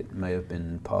I think it may have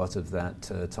been part of that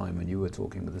time when you were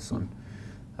talking with the son,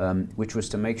 which was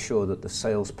to make sure that the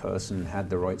salesperson had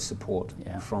the right support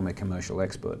from a commercial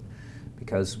expert.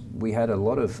 Because we had a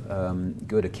lot of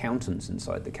good accountants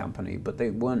inside the company, but they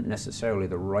weren't necessarily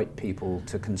the right people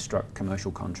to construct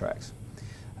commercial contracts.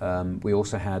 We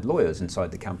also had lawyers inside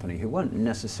the company who weren't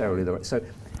necessarily the right. So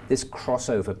this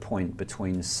crossover point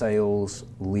between sales,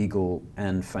 legal,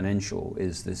 and financial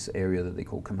is this area that they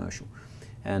call commercial.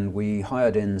 And we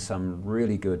hired in some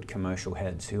really good commercial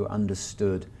heads who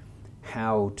understood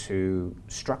how to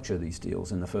structure these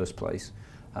deals in the first place.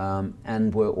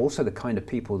 And were also the kind of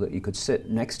people that you could sit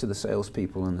next to the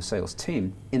salespeople and the sales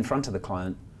team in front of the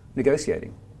client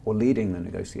negotiating or leading the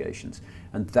negotiations.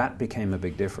 And that became a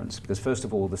big difference because first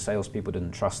of all, the salespeople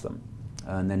didn't trust them.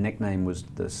 And their nickname was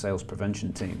the sales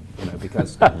prevention team,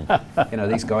 because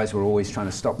these guys were always trying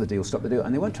to stop the deal.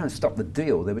 And they weren't trying to stop the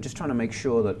deal, they were just trying to make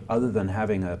sure that other than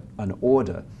having an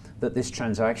order, that this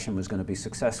transaction was going to be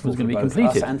successful for both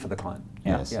us and for the client.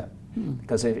 Yes. Yeah.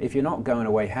 Because if you're not going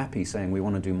away happy saying we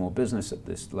want to do more business at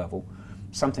this level,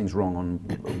 something's wrong on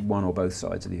one or both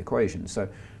sides of the equation. So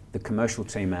the commercial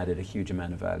team added a huge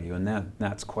amount of value, and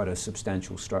that's quite a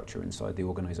substantial structure inside the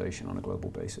organization on a global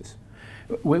basis.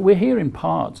 We're here in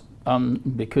part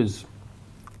because,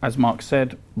 as Mark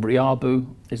said, Rhiabu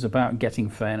is about getting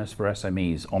fairness for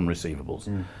SMEs on receivables.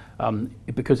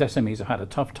 Because SMEs have had a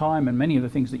tough time, and many of the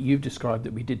things that you've described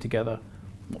that we did together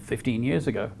 15 years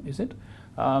ago, is it?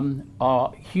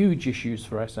 Are huge issues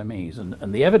for SMEs,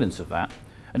 and the evidence of that,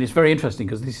 and it's very interesting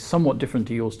because this is somewhat different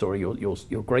to your story,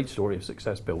 your great story of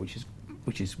success, Bill,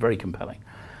 which is very compelling,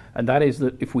 and that is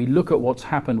that if we look at what's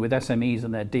happened with SMEs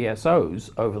and their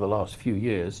DSOs over the last few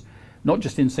years, not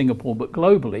just in Singapore but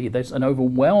globally, there's an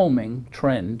overwhelming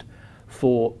trend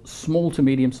for small to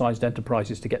medium-sized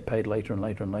enterprises to get paid later and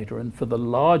later and later, and for the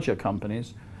larger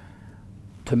companies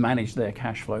to manage their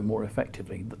cash flow more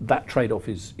effectively. That trade-off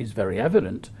is very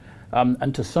evident,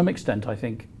 and to some extent I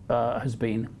think has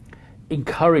been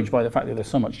encouraged by the fact that there's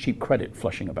so much cheap credit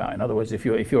flushing about. In other words, if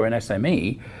you're an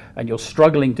SME and you're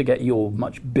struggling to get your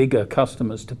much bigger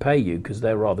customers to pay you because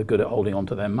they're rather good at holding on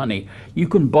to their money, you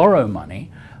can borrow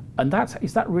money. And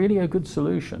is that really a good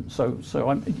solution? So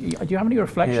do you have any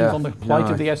reflections on the plight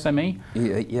of the SME?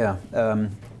 Yeah.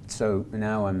 So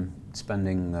now I'm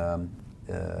spending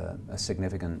a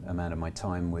significant amount of my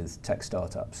time with tech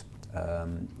startups,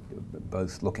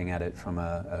 both looking at it from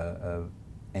a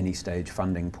any stage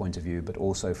funding point of view, but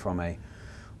also from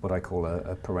what I call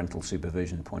a parental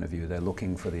supervision point of view. They're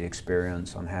looking for the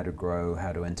experience on how to grow,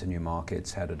 how to enter new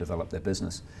markets, how to develop their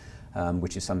business.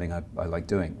 Which is something I like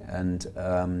doing. And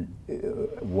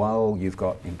while you've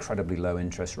got incredibly low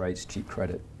interest rates, cheap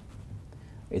credit,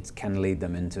 it can lead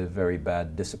them into very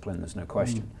bad discipline, there's no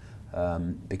question.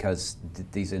 Because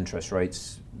these interest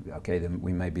rates,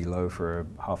 we may be low for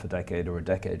half a decade or a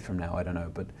decade from now, I don't know,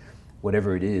 but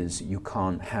whatever it is, you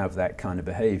can't have that kind of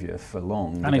behavior for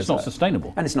long. And it's not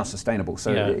sustainable. And it's not sustainable.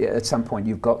 So at some point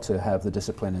you've got to have the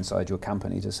discipline inside your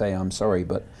company to say, I'm sorry,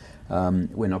 but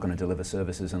we're not going to deliver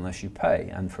services unless you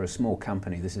pay. And for a small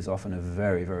company, this is often a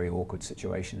very, very awkward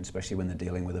situation, especially when they're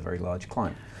dealing with a very large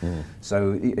client.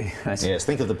 So yes,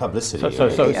 think of the publicity.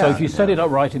 So if you set it up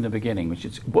right in the beginning, which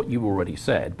is what you already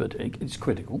said, but it's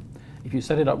critical. If you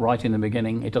set it up right in the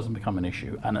beginning, it doesn't become an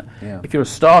issue. And if you're a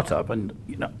startup, and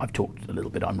I've talked a little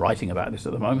bit, I'm writing about this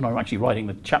at the moment. I'm actually writing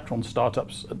the chapter on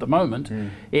startups at the moment.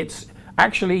 It's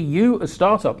actually you, a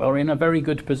startup, are in a very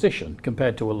good position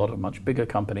compared to a lot of much bigger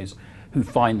companies who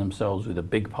find themselves with a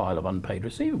big pile of unpaid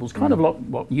receivables, kind of like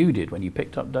what you did when you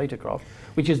picked up Datacraft,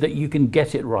 which is that you can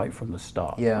get it right from the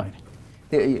start. Yeah. Right?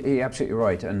 You're absolutely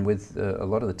right, and with a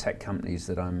lot of the tech companies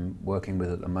that I'm working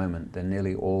with at the moment, they're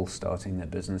nearly all starting their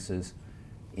businesses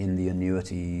in the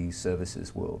annuity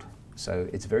services world. So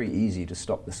it's very easy to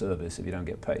stop the service if you don't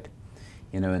get paid.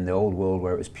 In the old world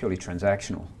where it was purely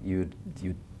transactional, you'd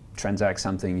transact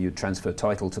something, you'd transfer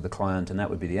title to the client, and that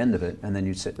would be the end of it, and then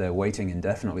you'd sit there waiting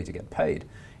indefinitely to get paid.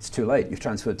 It's too late, you've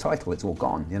transferred title, it's all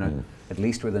gone. At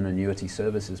least with an annuity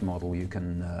services model, you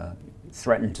can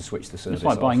threaten to switch the service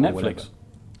off. It's like buying Netflix.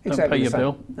 Exactly don't pay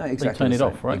your bill, no, exactly they turn it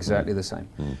off, right? Exactly the same.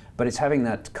 But it's having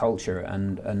that culture,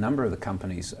 and a number of the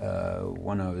companies,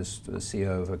 one I was the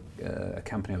CEO of a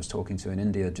company I was talking to in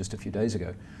India just a few days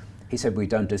ago, he said, we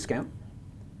don't discount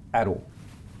at all.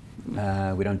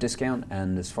 We don't discount,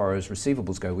 and as far as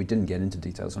receivables go, we didn't get into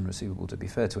details on receivable, to be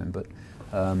fair to him, but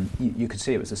you could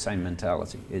see it was the same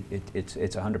mentality. It's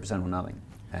 100% or nothing.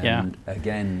 And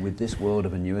again, with this world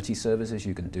of annuity services,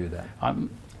 you can do that.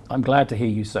 I'm glad to hear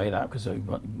you say that, because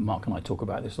Mark and I talk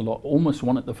about this a lot. Almost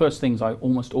one of the first things I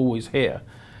almost always hear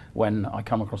when I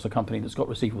come across a company that's got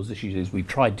receivables issues is, we've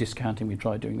tried discounting, we've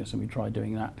tried doing this and we've tried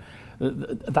doing that.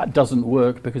 That doesn't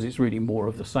work, because it's really more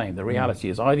of the same. The reality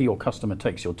is either your customer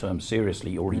takes your terms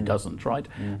seriously or he doesn't, right?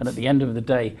 And at the end of the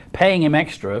day, paying him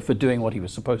extra for doing what he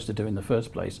was supposed to do in the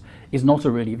first place is not a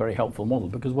really very helpful model,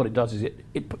 because what it does is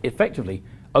it effectively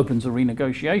opens a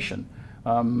renegotiation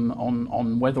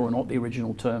on whether or not the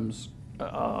original terms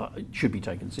should be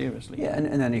taken seriously. Yeah,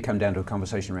 and then you come down to a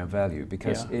conversation around value,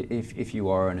 because if you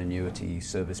are an annuity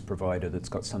service provider that's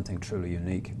got something truly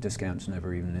unique, discounts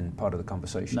never even in part of the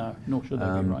conversation. No, nor should they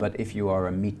be, right. But if you are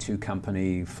a Me Too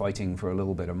company fighting for a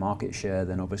little bit of market share,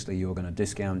 then obviously you're going to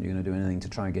discount, you're going to do anything to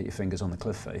try and get your fingers on the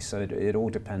cliff face. So it all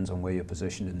depends on where you're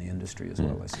positioned in the industry as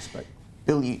well, I suspect.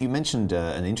 Bill, you mentioned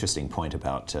an interesting point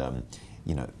about,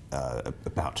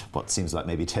 about what seems like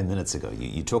maybe 10 minutes ago.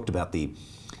 You talked about the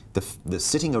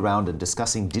sitting around and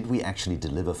discussing, did we actually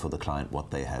deliver for the client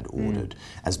what they had ordered,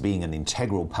 as being an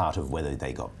integral part of whether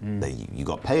you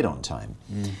got paid on time.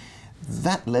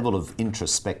 That level of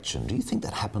introspection, do you think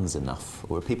that happens enough,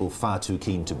 or are people far too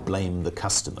keen to blame the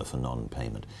customer for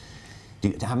non-payment?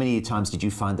 How many times did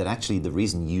you find that actually the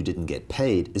reason you didn't get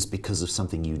paid is because of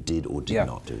something you did or did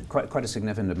not do? Quite a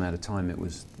significant amount of time it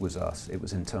was us. It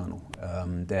was internal.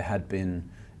 There had been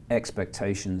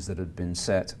expectations that had been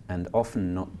set and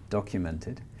often not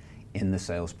documented in the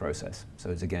sales process. So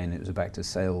it was back to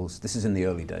sales. This is in the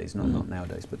early days, not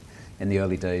nowadays, but in the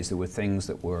early days there were things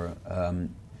that were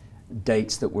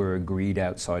dates that were agreed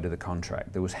outside of the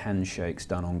contract. There was handshakes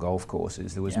done on golf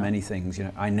courses. There was many things,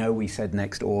 I know we said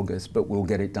next August, but we'll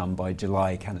get it done by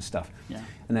July kind of stuff. Yeah.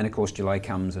 And then of course July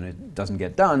comes and it doesn't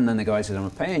get done, and the guy says, I'm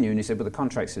not paying you, and he said, but the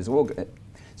contract says August.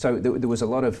 So there was a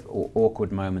lot of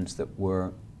awkward moments that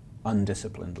were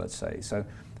undisciplined, let's say. So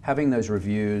having those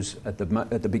reviews at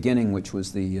the beginning, which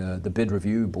was the bid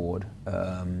review board,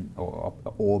 or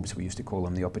ORBs we used to call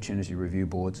them, the opportunity review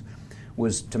boards,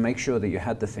 was to make sure that you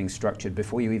had the thing structured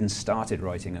before you even started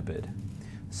writing a bid,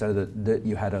 so that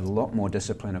you had a lot more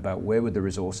discipline about where would the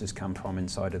resources come from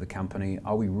inside of the company.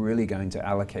 Are we really going to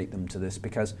allocate them to this?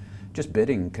 Because just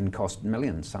bidding can cost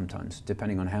millions sometimes,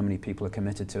 depending on how many people are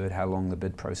committed to it, how long the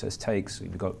bid process takes.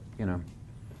 You've got,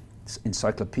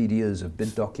 encyclopedias of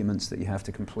bid documents that you have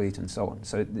to complete and so on.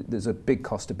 So there's a big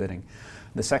cost to bidding.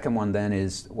 The second one then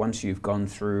is, once you've gone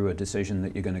through a decision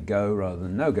that you're going to go rather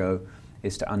than no go,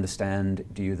 is to understand,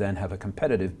 do you then have a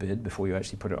competitive bid before you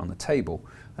actually put it on the table?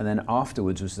 And then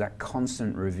afterwards was that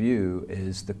constant review,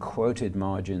 is the quoted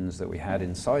margins that we had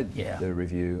inside the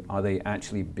review, are they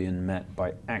actually being met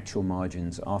by actual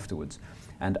margins afterwards?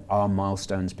 And are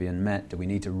milestones being met? Do we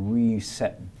need to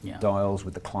reset dials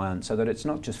with the client so that it's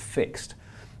not just fixed?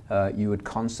 You would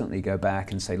constantly go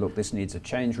back and say, look, this needs a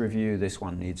change review, this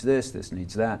one needs this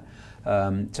needs that,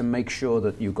 to make sure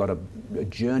that you've got a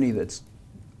journey that's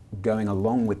going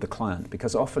along with the client,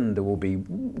 because often there will be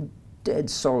dead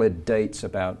solid dates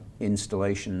about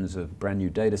installations of brand new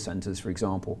data centers, for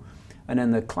example, and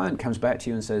then the client comes back to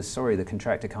you and says, sorry, the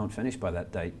contractor can't finish by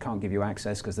that date, can't give you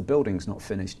access because the building's not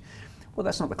finished. Well,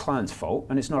 that's not the client's fault,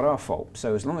 and it's not our fault.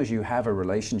 So as long as you have a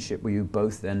relationship where you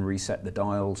both then reset the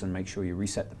dials and make sure you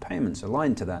reset the payments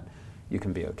aligned to that, you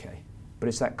can be okay. But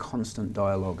it's that constant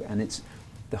dialogue, and it's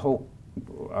the whole,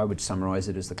 I would summarize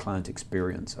it as the client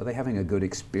experience. Are they having a good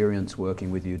experience working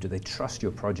with you? Do they trust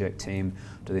your project team?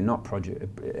 Do they not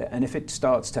And if it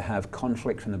starts to have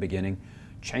conflict from the beginning,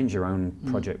 change your own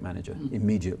project manager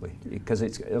immediately, because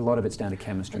a lot of it's down to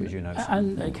chemistry, as you know.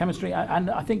 And chemistry,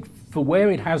 and I think for where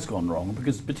it has gone wrong,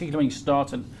 because particularly when you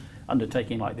start an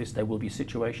undertaking like this, there will be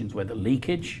situations where the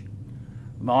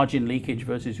margin leakage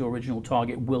versus your original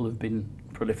target will have been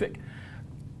prolific.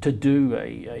 To do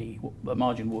a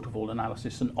margin waterfall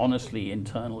analysis and honestly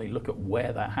internally look at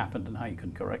where that happened and how you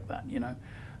can correct that,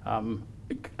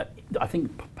 I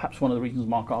think perhaps one of the reasons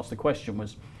Mark asked the question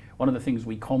was, one of the things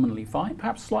we commonly find,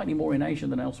 perhaps slightly more in Asia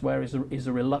than elsewhere, is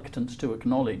a reluctance to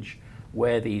acknowledge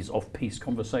where these off-piece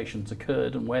conversations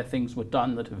occurred and where things were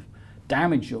done that have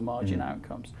damaged your margin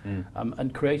outcomes.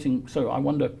 And creating, so I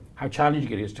wonder how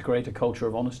challenging it is to create a culture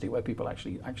of honesty where people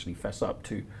actually fess up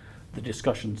to the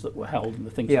discussions that were held and the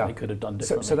things that they could have done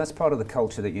differently. So that's part of the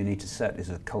culture that you need to set,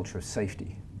 is a culture of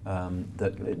safety.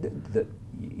 That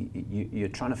you're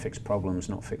trying to fix problems,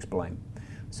 not fix blame.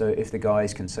 So if the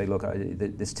guys can say, look,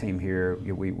 this team here,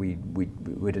 we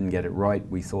didn't get it right,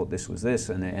 we thought this was this,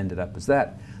 and it ended up as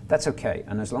that, that's okay.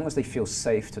 And as long as they feel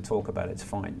safe to talk about it, it's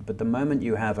fine. But the moment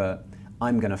you have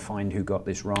I'm going to find who got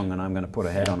this wrong and I'm going to put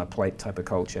a head on a plate type of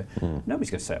culture. Nobody's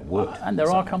going to say it worked. And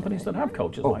there are companies that have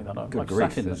cultures like that. Good like grief,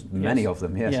 Satin. there's many of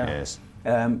them, yes. Yeah. Yes.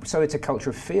 So it's a culture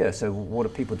of fear. So what do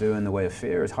people do in the way of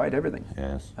fear is hide everything.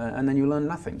 Yes. And then you learn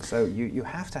nothing. So you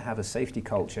have to have a safety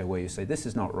culture where you say, this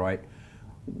is not right.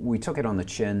 We took it on the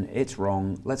chin. It's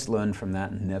wrong. Let's learn from that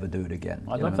and never do it again.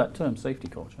 I love that term, safety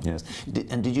culture. Yes.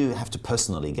 And did you have to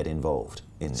personally get involved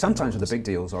in? Sometimes in with the big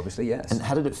deals, obviously, yes. And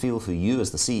how did it feel for you as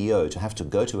the CEO to have to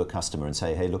go to a customer and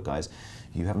say, hey, look, guys,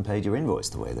 you haven't paid your invoice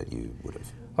the way that you would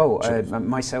have?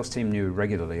 My sales team knew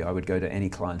regularly I would go to any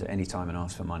client at any time and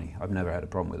ask for money. I've never had a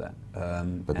problem with that.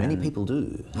 But many people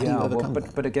do. How do you overcome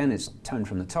that? But again, it's tone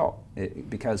from the top.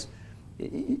 Because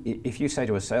if you say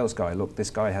to a sales guy, look, this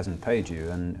guy hasn't paid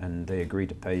you, and they agree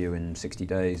to pay you in 60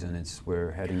 days, and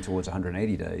we're heading towards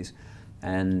 180 days,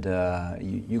 and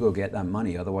you go get that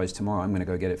money, otherwise tomorrow I'm going to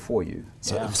go get it for you.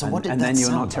 So what did and that then you're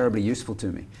sound not like? terribly useful to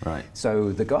me. Right.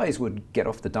 So the guys would get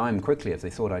off the dime quickly if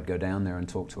they thought I'd go down there and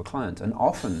talk to a client. And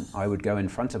often I would go in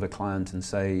front of a client and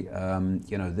say,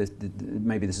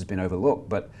 maybe this has been overlooked,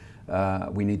 but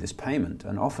we need this payment.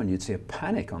 And often you'd see a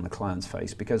panic on the client's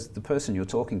face because the person you're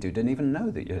talking to didn't even know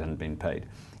that you hadn't been paid.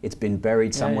 It's been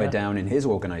buried somewhere down in his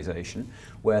organization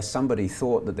where somebody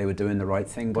thought that they were doing the right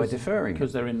thing by deferring.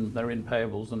 Because they're in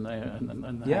payables and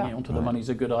hanging on to the money's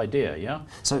a good idea, yeah?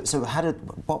 So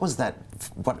what was that,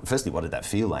 firstly, what did that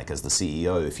feel like as the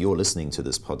CEO, if you're listening to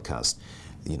this podcast,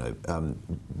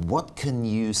 what can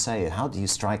you say? How do you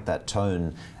strike that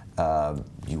tone?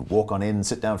 You walk on in,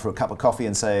 sit down for a cup of coffee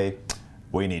and say,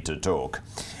 we need to talk.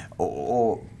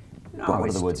 Or what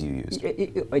are the words you use?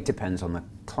 It depends on the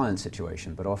client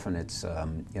situation, but often it's,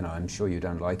 I'm sure you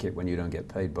don't like it when you don't get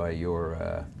paid by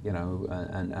your,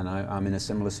 I'm in a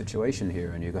similar situation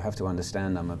here, and you have to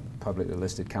understand I'm a publicly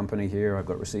listed company here, I've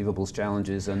got receivables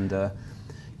challenges, and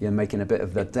you're making a bit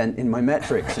of a dent in my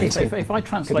metrics. If I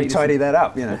translate could you tidy that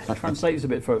up, I translate this a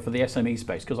bit for the SME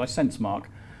space, because I sense, Mark,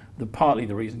 partly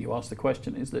the reason you asked the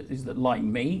question is that like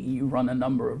me, you run a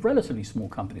number of relatively small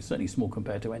companies, certainly small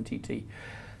compared to NTT.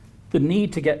 The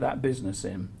need to get that business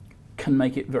in can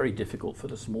make it very difficult for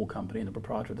the small company and the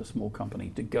proprietor of the small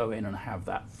company to go in and have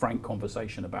that frank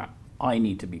conversation about, I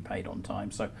need to be paid on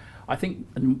time. So I think,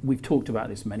 and we've talked about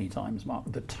this many times, Mark,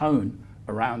 the tone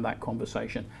around that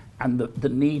conversation and the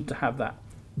need to have that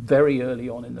very early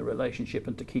on in the relationship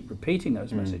and to keep repeating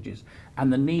those messages,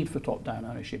 and the need for top-down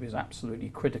ownership is absolutely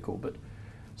critical. But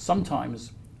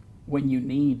sometimes when you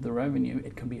need the revenue,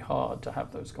 it can be hard to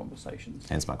have those conversations.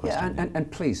 Hence my question. Yeah,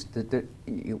 and please,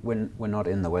 we're not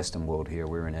in the Western world here,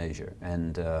 we're in Asia.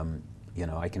 And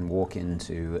I can walk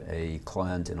into a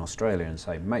client in Australia and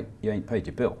say, mate, you ain't paid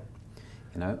your bill.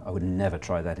 I would never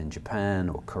try that in Japan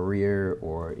or Korea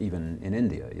or even in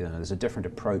India. There's a different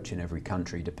approach in every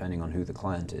country depending on who the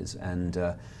client is. And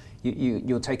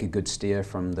you'll take a good steer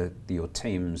from your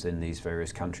teams in these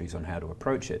various countries on how to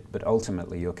approach it. But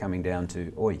ultimately, you're coming down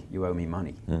to, oi, you owe me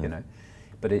money,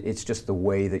 But it's just the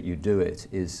way that you do it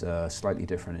is slightly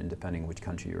different in depending which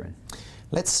country you're in.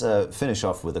 Let's finish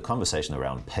off with a conversation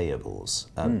around payables.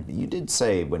 You did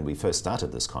say when we first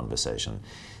started this conversation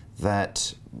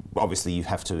that obviously you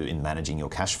have to, in managing your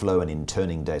cash flow and in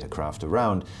turning Datacraft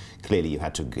around, clearly you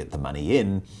had to get the money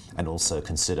in and also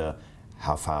consider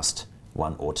how fast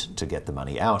one ought to get the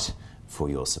money out for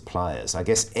your suppliers. I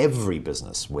guess every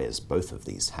business wears both of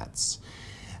these hats.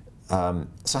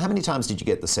 So how many times did you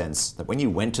get the sense that when you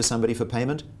went to somebody for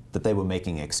payment, that they were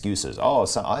making excuses? Oh,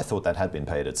 so I thought that had been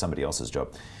paid at somebody else's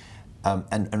job.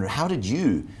 And how did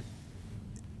you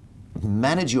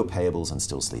manage your payables and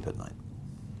still sleep at night?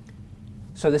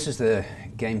 So this is the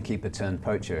gamekeeper turned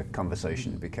poacher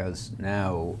conversation, because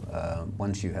now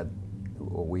once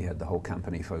we had the whole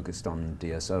company focused on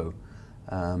DSO,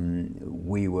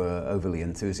 we were overly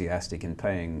enthusiastic in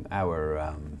paying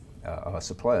our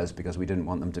suppliers because we didn't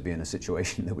want them to be in a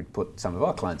situation that we'd put some of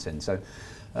our clients in. So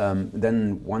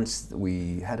then once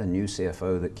we had a new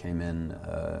CFO that came in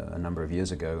a number of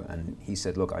years ago, and he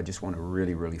said, look, I just want to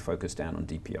really, really focus down on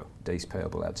DPO, days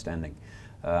payable outstanding.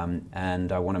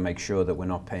 And I want to make sure that we're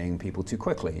not paying people too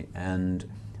quickly. And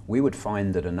we would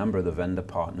find that a number of the vendor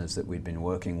partners that we'd been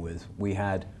working with, we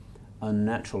had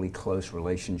unnaturally close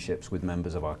relationships with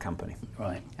members of our company.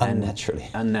 Right.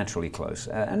 Unnaturally close,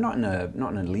 and not in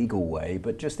a legal way,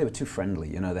 but just they were too friendly.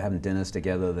 They're having dinners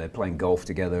together, they're playing golf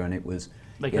together, and it was.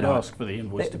 They could ask for the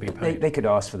invoice to be paid. They could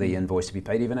ask for the invoice to be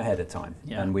paid even ahead of time,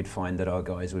 yeah. And we'd find that our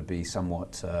guys would be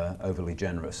somewhat overly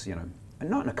generous, and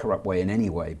not in a corrupt way in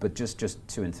any way, but just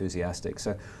too enthusiastic.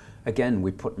 So. Again,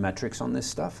 we put metrics on this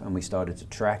stuff and we started to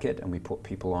track it and we put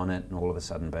people on it, and all of a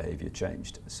sudden behavior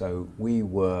changed. So we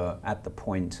were at the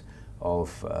point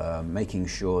of making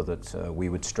sure that we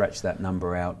would stretch that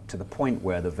number out to the point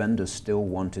where the vendors still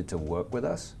wanted to work with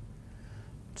us,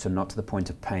 so not to the point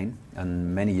of pain.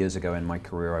 And many years ago in my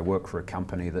career, I worked for a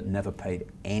company that never paid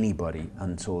anybody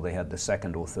until they had the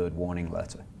second or third warning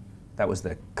letter. That was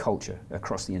their culture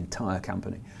across the entire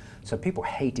company. So people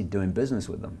hated doing business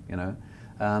with them, you know.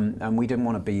 And we didn't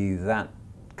want to be that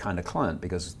kind of client,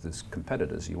 because there's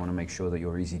competitors. You want to make sure that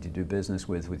you're easy to do business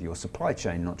with your supply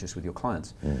chain, not just with your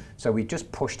clients. So we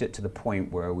just pushed it to the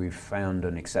point where we've found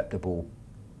an acceptable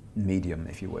medium,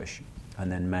 if you wish,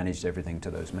 and then managed everything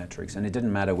to those metrics. And it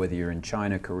didn't matter whether you're in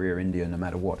China, Korea, India, no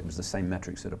matter what, it was the same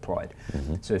metrics that applied.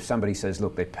 So if somebody says,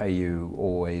 look, they pay you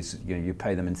always, you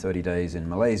pay them in 30 days in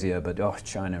Malaysia, but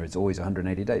China, it's always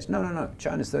 180 days. No,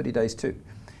 China's 30 days too.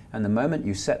 And the moment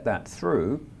you set that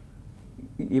through,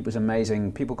 it was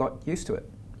amazing. People got used to it,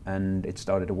 and it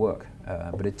started to work.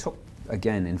 But it took,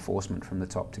 again, enforcement from the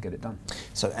top to get it done.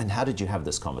 So, and how did you have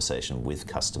this conversation with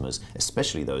customers,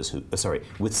 especially those who,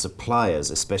 with suppliers,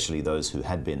 especially those who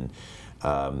had been,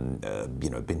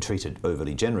 been treated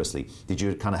overly generously? Did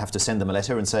you kind of have to send them a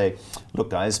letter and say, look,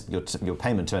 guys, your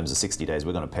payment terms are 60 days.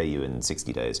 We're going to pay you in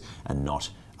 60 days, and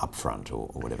not upfront or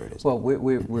whatever it is? Well,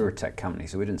 we're a tech company,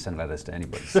 so we didn't send letters to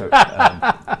anybody. So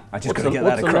I just got to get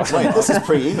that across. Wait, this is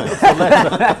pre-email.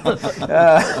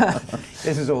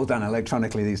 This is all done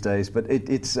electronically these days, but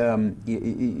it's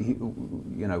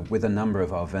with a number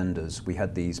of our vendors, we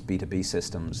had these B2B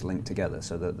systems linked together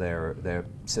so that their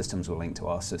systems were linked to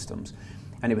our systems.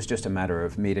 And it was just a matter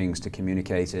of meetings to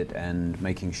communicate it and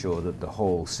making sure that the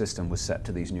whole system was set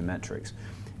to these new metrics.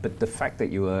 But the fact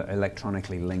that you were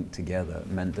electronically linked together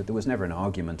meant that there was never an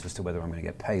argument as to whether I'm going to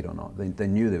get paid or not. They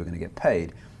knew they were going to get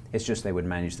paid. It's just they would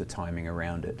manage the timing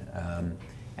around it.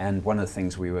 And one of the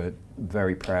things we were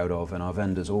very proud of, and our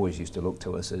vendors always used to look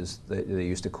to us, is they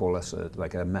used to call us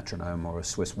like a metronome or a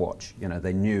Swiss watch. You know,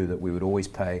 they knew that we would always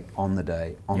pay on the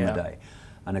day, the day.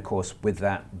 And of course, with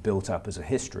that built up as a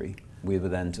history, we were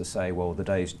then to say, well, the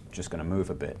day's just going to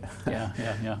move a bit.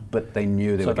 Yeah. But they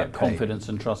knew they would get paid. So that confidence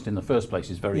and trust in the first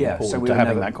place is very important to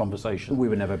having that conversation. We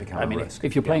would never become a risk.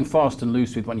 If you're playing fast and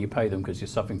loose with when you pay them because you're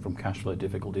suffering from cash flow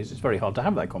difficulties, it's very hard to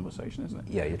have that conversation, isn't it?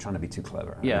 Yeah, you're trying to be too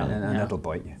clever. Yeah. And that'll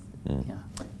bite you. Yeah.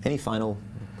 Any final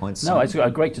points? No, it's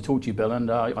great to talk to you, Bill,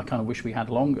 and I kind of wish we had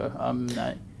longer.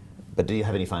 But do you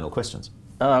have any final questions?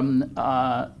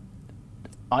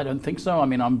 I don't think so. I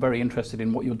mean, I'm very interested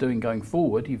in what you're doing going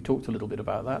forward. You've talked a little bit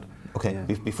about that. Okay,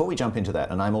 before we jump into that,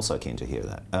 and I'm also keen to hear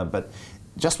that, but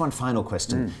just one final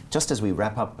question, just as we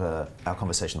wrap up our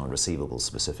conversation on receivables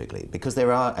specifically, because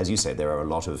there are, as you said, there are a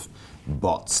lot of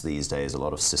bots these days, a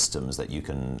lot of systems that you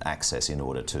can access in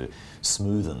order to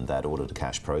smoothen that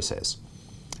order-to-cash process.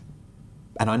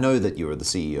 And I know that you're the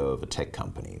CEO of a tech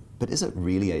company, but is it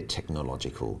really a technology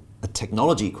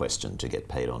question to get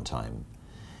paid on time?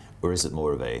 Or is it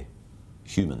more of a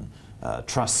human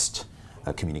trust,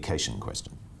 communication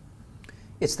question?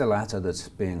 It's the latter that's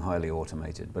being highly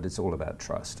automated, but it's all about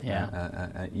trust.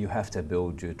 Yeah. You have to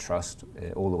build your trust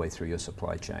all the way through your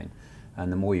supply chain.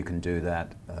 And the more you can do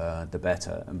that, the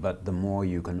better. But the more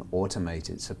you can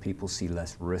automate it so people see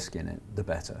less risk in it, the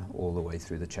better, all the way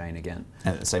through the chain again.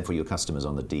 And same for your customers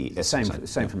on the DS side?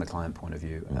 Same from the client point of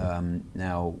view.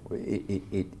 Now,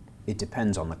 it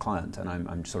depends on the client, and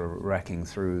I'm sort of racking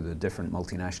through the different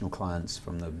multinational clients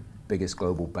from the biggest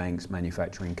global banks,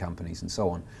 manufacturing companies, and so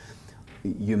on.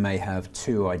 You may have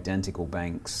two identical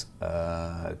banks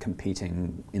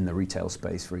competing in the retail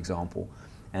space, for example,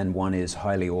 and one is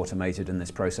highly automated in this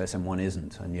process and one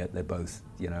isn't, and yet they're both,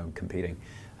 competing.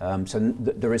 So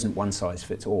there isn't one size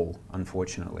fits all,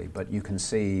 unfortunately, but you can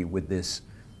see with this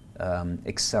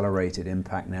accelerated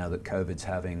impact now that COVID's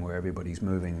having, where everybody's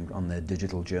moving on their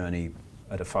digital journey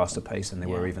at a faster pace than they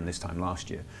were even this time last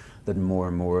year, that more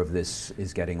and more of this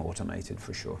is getting automated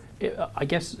for sure. I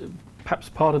guess perhaps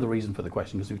part of the reason for the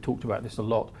question, because we've talked about this a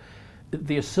lot,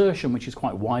 the assertion which is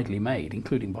quite widely made,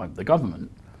 including by the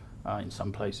government in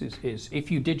some places, is if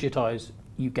you digitize,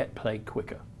 you get paid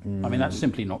quicker. I mean, that's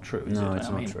simply not true, is it? No, it's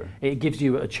not true. It gives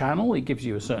you a channel, it gives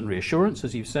you a certain reassurance,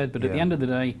 as you've said, but at the end of the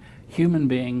day, human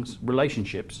beings,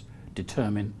 relationships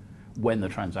determine when the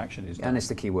transaction is done. And it's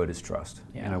the key word is trust.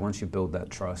 Yeah. Once you build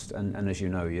that trust, and as you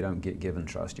know, you don't get given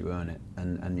trust, you earn it.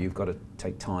 And you've got to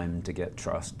take time to get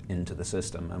trust into the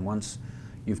system. And once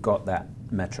you've got that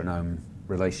metronome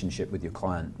relationship with your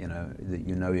client, that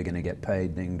you're going to get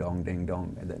paid, ding dong,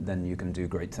 then you can do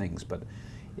great things. But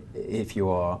if you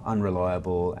are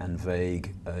unreliable and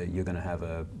vague, you're going to have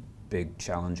a big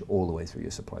challenge all the way through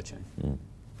your supply chain.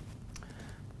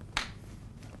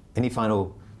 Any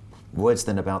final words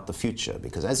then about the future,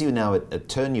 because as you now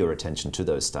turn your attention to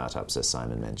those startups, as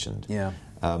Simon mentioned,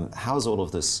 how's all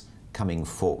of this coming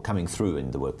through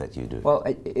in the work that you do? Well,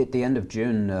 at the end of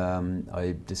June,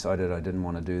 I decided I didn't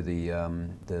want to do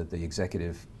the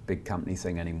executive big company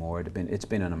thing anymore. It's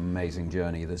been an amazing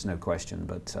journey, there's no question.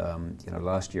 But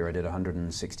last year I did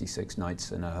 166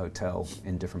 nights in a hotel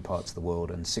in different parts of the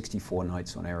world and 64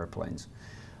 nights on aeroplanes.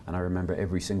 And I remember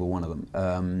every single one of them.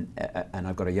 And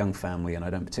I've got a young family, and I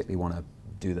don't particularly want to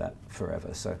do that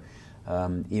forever. So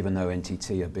even though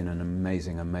NTT have been an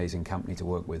amazing company to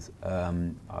work with,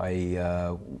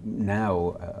 I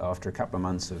now, after a couple of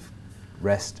months of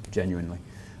rest, genuinely,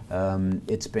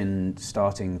 it's been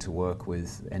starting to work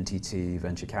with NTT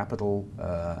Venture Capital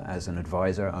as an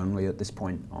advisor only at this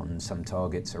point on some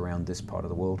targets around this part of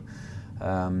the world.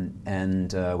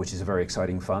 Which is a very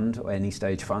exciting fund, any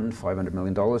stage fund, $500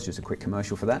 million, just a quick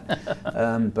commercial for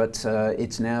that. But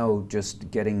it's now just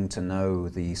getting to know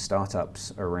the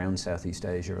startups around Southeast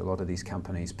Asia. A lot of these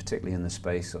companies, particularly in the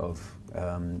space of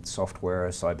software,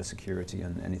 cybersecurity,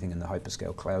 and anything in the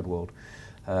hyperscale cloud world,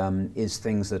 is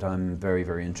things that I'm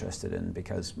very interested in,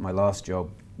 because my last job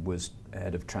was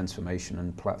head of transformation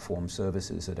and platform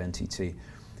services at NTT.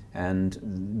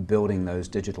 And building those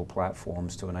digital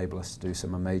platforms to enable us to do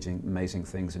some amazing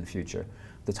things in future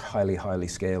that's highly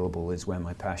scalable is where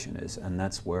my passion is. And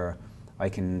that's where I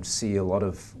can see a lot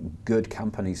of good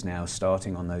companies now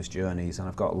starting on those journeys, and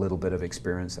I've got a little bit of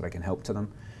experience that I can help to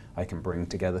them. I can bring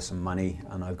together some money,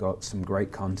 and I've got some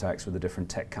great contacts with the different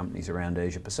tech companies around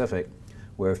Asia Pacific,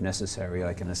 where if necessary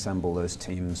I can assemble those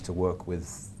teams to work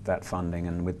with that funding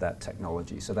and with that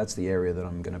technology. So that's the area that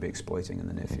I'm going to be exploiting in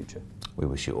the near future. We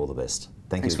wish you all the best.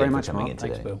 Thanks you very again much, for coming Mark. in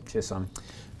today. Thanks, Bill. Cheers, Simon.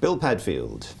 Bill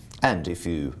Padfield. And if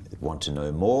you want to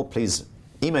know more, please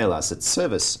email us at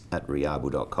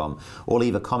service@riabu.com or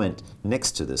leave a comment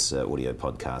next to this audio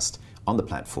podcast on the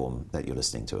platform that you're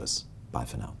listening to us. Bye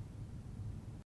for now.